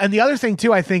 And the other thing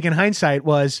too, I think in hindsight,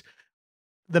 was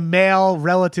the male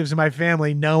relatives in my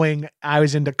family knowing I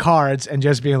was into cards and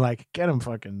just being like, get them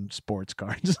fucking sports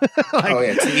cards. Like, oh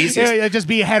yeah, it's the easiest. You know, just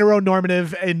be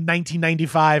heteronormative in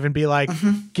 1995 and be like,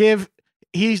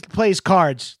 he plays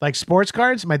cards, like sports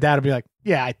cards. My dad would be like,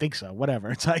 yeah, I think so. Whatever.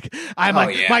 It's like,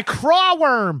 my craw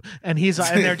worm. And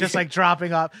and they're just like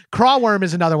dropping up. Craw worm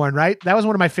is another one, right? That was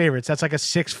one of my favorites. That's like a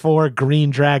 6'4" green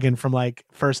dragon from like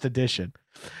first edition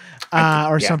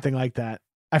something like that.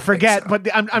 I forget, but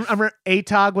I'm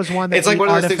ATOG was one that it's like one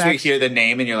of those things where you hear the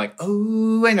name and you're like,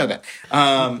 oh, I know that.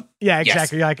 Yeah, exactly.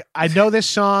 Yes. You're like, I know this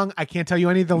song. I can't tell you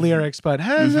any of the lyrics, but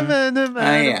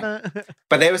yeah.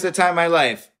 But there was a time in my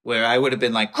life where I would have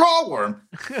been like, crawworm.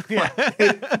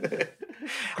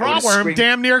 Crawworm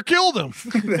damn near killed him.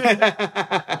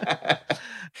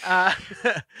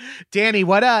 Danny,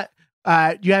 what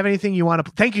do you have anything you want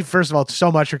to? Thank you, first of all, so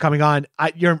much for coming on.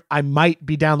 I might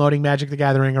be downloading Magic the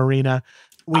Gathering Arena.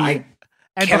 I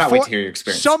cannot wait to hear your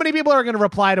experience. So many people are going to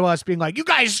reply to us being like, you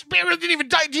guys didn't even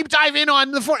deep dive in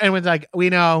on the and it's like, we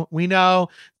know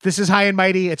this is high and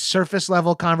mighty. It's surface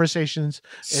level conversations.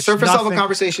 It's surface level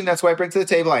conversation. That's what I bring to the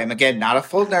table. I am, again, not a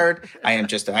full nerd. I am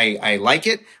just, I like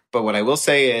it. But what I will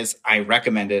say is I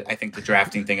recommend it. I think the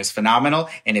drafting thing is phenomenal.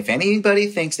 And if anybody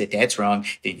thinks that that's wrong,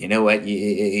 then you know what?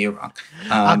 You're wrong.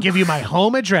 I'll give you my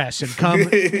home address and come.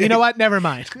 You know what? Never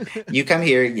mind. You come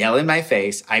here, yell in my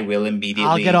face. I will immediately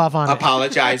I'll get off on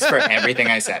apologize for everything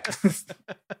I said.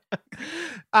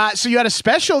 So you had a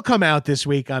special come out this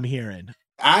week, I'm hearing.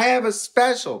 I have a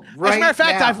special right now. As a matter of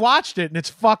fact, I've watched it and it's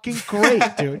fucking great,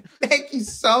 dude. Thank you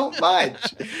so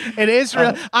much. It is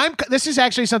real. This is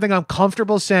actually something I'm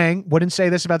comfortable saying. Wouldn't say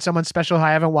this about someone special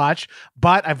I haven't watched,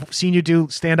 but I've seen you do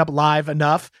stand up live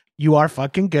enough. You are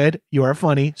fucking good. You are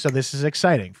funny. So this is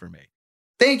exciting for me.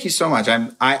 Thank you so much.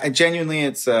 I genuinely,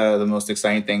 it's the most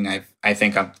exciting thing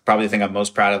I'm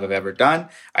most proud of I've ever done.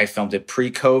 I filmed it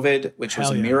pre-COVID, which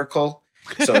was a miracle.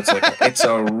 So it's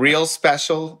a real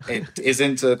special. It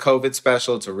isn't a COVID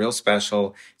special. It's a real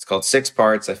special. It's called 6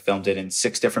 Parts. I filmed it in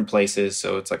 6 different places.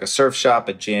 So it's like a surf shop,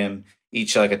 a gym,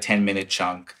 each like a 10-minute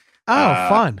chunk. Oh,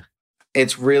 fun.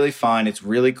 It's really fun. It's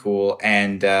really cool.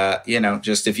 And,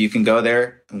 just if you can go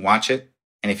there and watch it,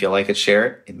 and if you like it, share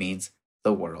it, it means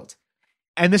the world.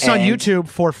 And this is on YouTube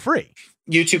for free.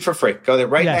 YouTube for free. Go there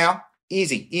right now.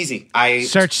 Easy. I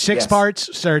search 6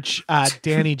 Parts, search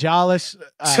Danny Jolles.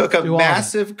 Took a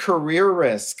massive career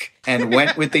risk and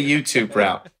went with the YouTube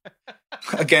route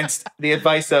against the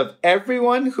advice of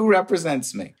everyone who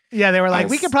represents me. Yeah, they were like,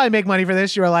 we could probably make money for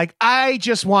this. You were like, I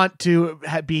just want to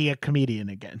be a comedian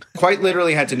again. Quite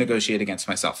literally had to negotiate against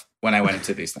myself when I went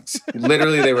into these things.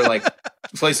 Literally, they were like,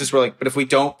 places were like, but if we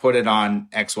don't put it on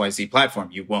XYZ platform,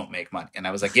 you won't make money. And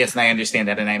I was like, yes, and I understand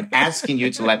that. And I'm asking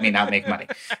you to let me not make money.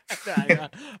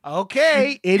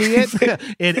 Okay, idiot.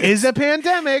 It is a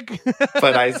pandemic.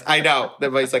 But I know.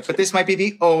 Everybody's like, but this might be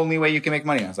the only way you can make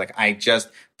money. And I was like, I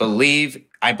believe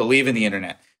in the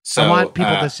internet. So I want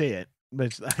people to see it.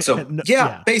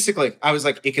 Basically, I was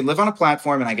like, it can live on a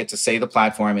platform and I get to say the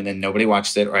platform and then nobody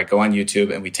watches it, or I go on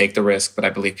YouTube and we take the risk, but I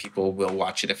believe people will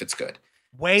watch it if it's good.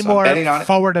 Way more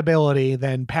forwardability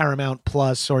than Paramount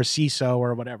Plus or CISO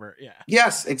or whatever. Yeah.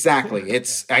 Yes, exactly.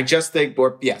 I just think,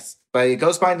 but it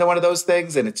goes by into one of those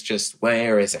things and it's just,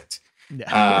 where is it?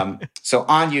 Yeah. So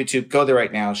on YouTube, go there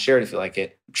right now, share it if you like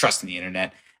it, trust in the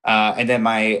internet. And then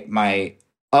my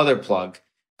other plug,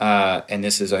 and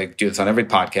this is, I do this on every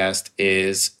podcast,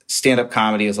 is stand-up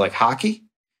comedy is like hockey.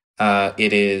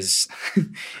 It is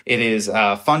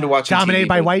fun to watch. Dominated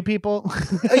by white people.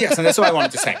 Yes, and that's what I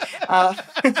wanted to say.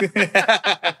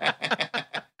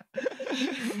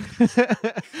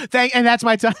 And that's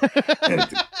my time.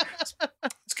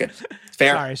 It's good. It's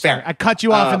fair. Sorry. I cut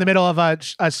you off in the middle of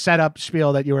a setup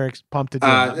spiel that you were pumped to do.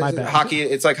 My bad. Hockey.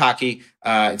 It's like hockey.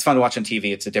 It's fun to watch on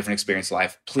TV. It's a different experience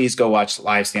live. Please go watch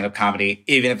live stand-up comedy.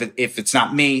 Even if it's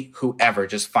not me, whoever,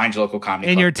 just find your local comedy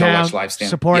in club. your town. Go watch live stand-up.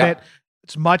 Support it.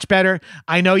 It's much better.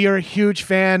 I know you're a huge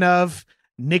fan of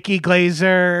Nikki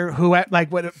Glazer,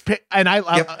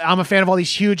 I'm a fan of all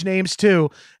these huge names too,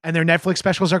 and their Netflix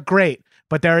specials are great.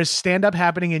 But there is stand-up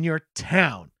happening in your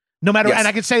town. No matter, and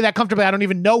I can say that comfortably. I don't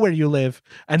even know where you live,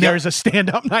 and there is a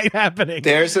stand-up night happening.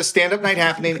 There's a stand-up night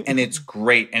happening, and it's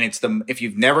great. And if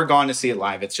you've never gone to see it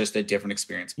live, it's just a different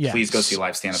experience. Yeah. Please go see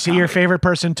live stand-up. See your favorite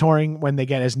person touring when they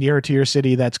get as near to your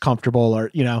city that's comfortable, or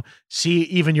see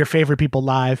even your favorite people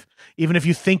live. Even if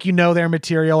you think you know their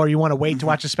material, or you want to wait to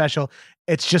watch a special,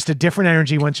 it's just a different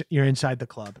energy once you're inside the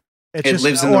club. It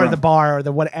lives in the bar or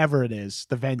the whatever it is,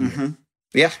 the venue. Mm-hmm.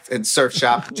 Yeah, and surf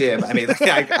shop, gym. I mean,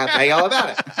 I all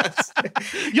about it.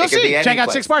 You'll see. Check out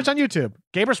 6 Parts on YouTube.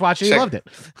 Gabrus watched it. He loved it.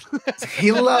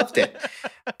 He loved it.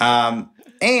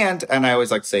 And I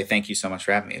always like to say thank you so much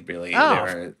for having me. It really,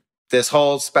 this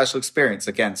whole special experience.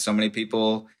 Again, so many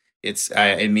people.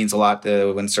 It means a lot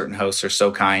when certain hosts are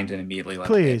so kind and immediately like,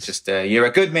 please, just you're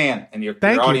a good man, and your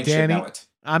audience should know it.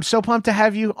 I'm so pumped to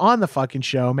have you on the fucking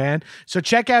show, man. So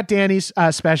check out Danny's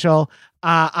special.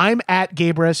 I'm at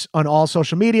Gabrus on all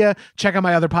social media. Check out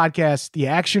my other podcast, The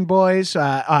Action Boys.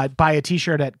 Buy a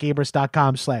t-shirt at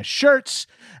gabrus.com/shirts.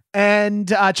 And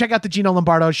check out the Gino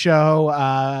Lombardo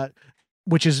show,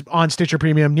 which is on Stitcher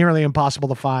Premium, nearly impossible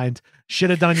to find.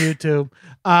 Should have done YouTube.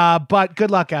 But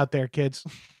good luck out there, kids.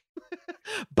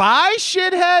 Bye,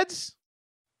 shitheads.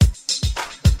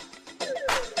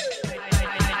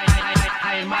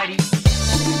 Mighty.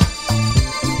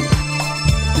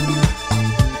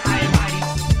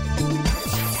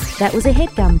 That was a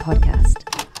HeadGum podcast.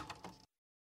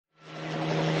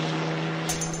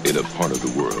 In a part of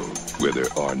the world where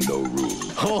there are no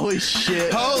rules. Holy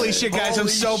shit, guys. I'm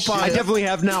so pumped. I definitely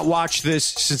have not watched this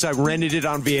since I rented it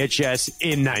on VHS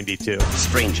in 92.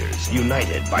 Strangers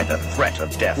united by the threat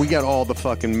of death. We got all the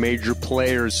fucking major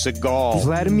players. Seagal.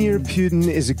 Vladimir Putin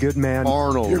is a good man.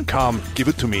 Arnold. Here, come. Give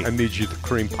it to me. I need you to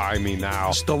cream pie me now.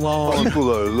 Stallone.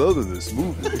 People are loving this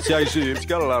movie. See, it's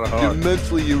got a lot of heart. You're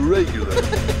mentally irregular.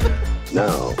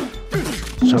 Now,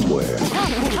 somewhere,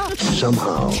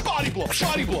 somehow,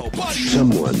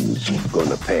 someone's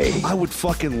gonna pay. I would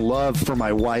fucking love for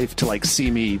my wife to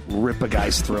see me rip a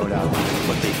guy's throat out.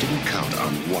 But they didn't count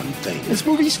on one thing. This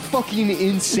movie's fucking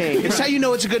insane. It's how you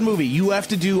know it's a good movie. You have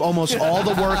to do almost all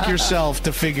the work yourself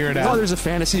to figure it out. Well, there's a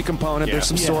fantasy component. Yeah. There's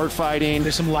some sword fighting.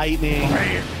 There's some lightning.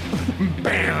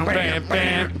 Bam, bam, bam,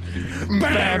 bam,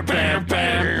 bam, bam,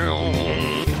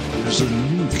 bam. There's a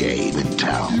new game in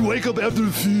town. You wake up after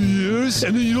a few years,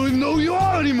 and then you don't even know who you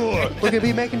are anymore. We're gonna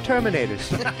be making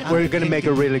Terminators. We're gonna make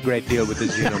a really great deal with the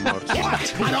Xenomorphs.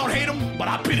 What? I don't hate them, but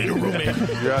I've been in a room in.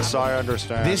 Yes, I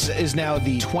understand. This is now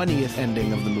the 20th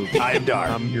ending of the movie. I am dark.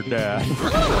 I'm your dad.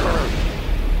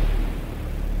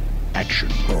 Action,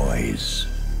 boys.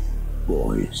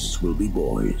 Boys will be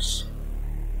boys.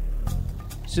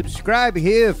 Subscribe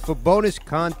here for bonus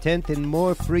content and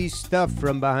more free stuff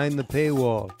from behind the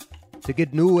paywall. To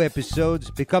get new episodes,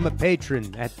 become a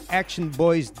patron at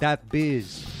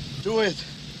actionboys.biz. Do it.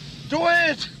 Do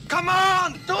it. Come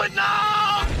on. Do it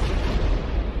now.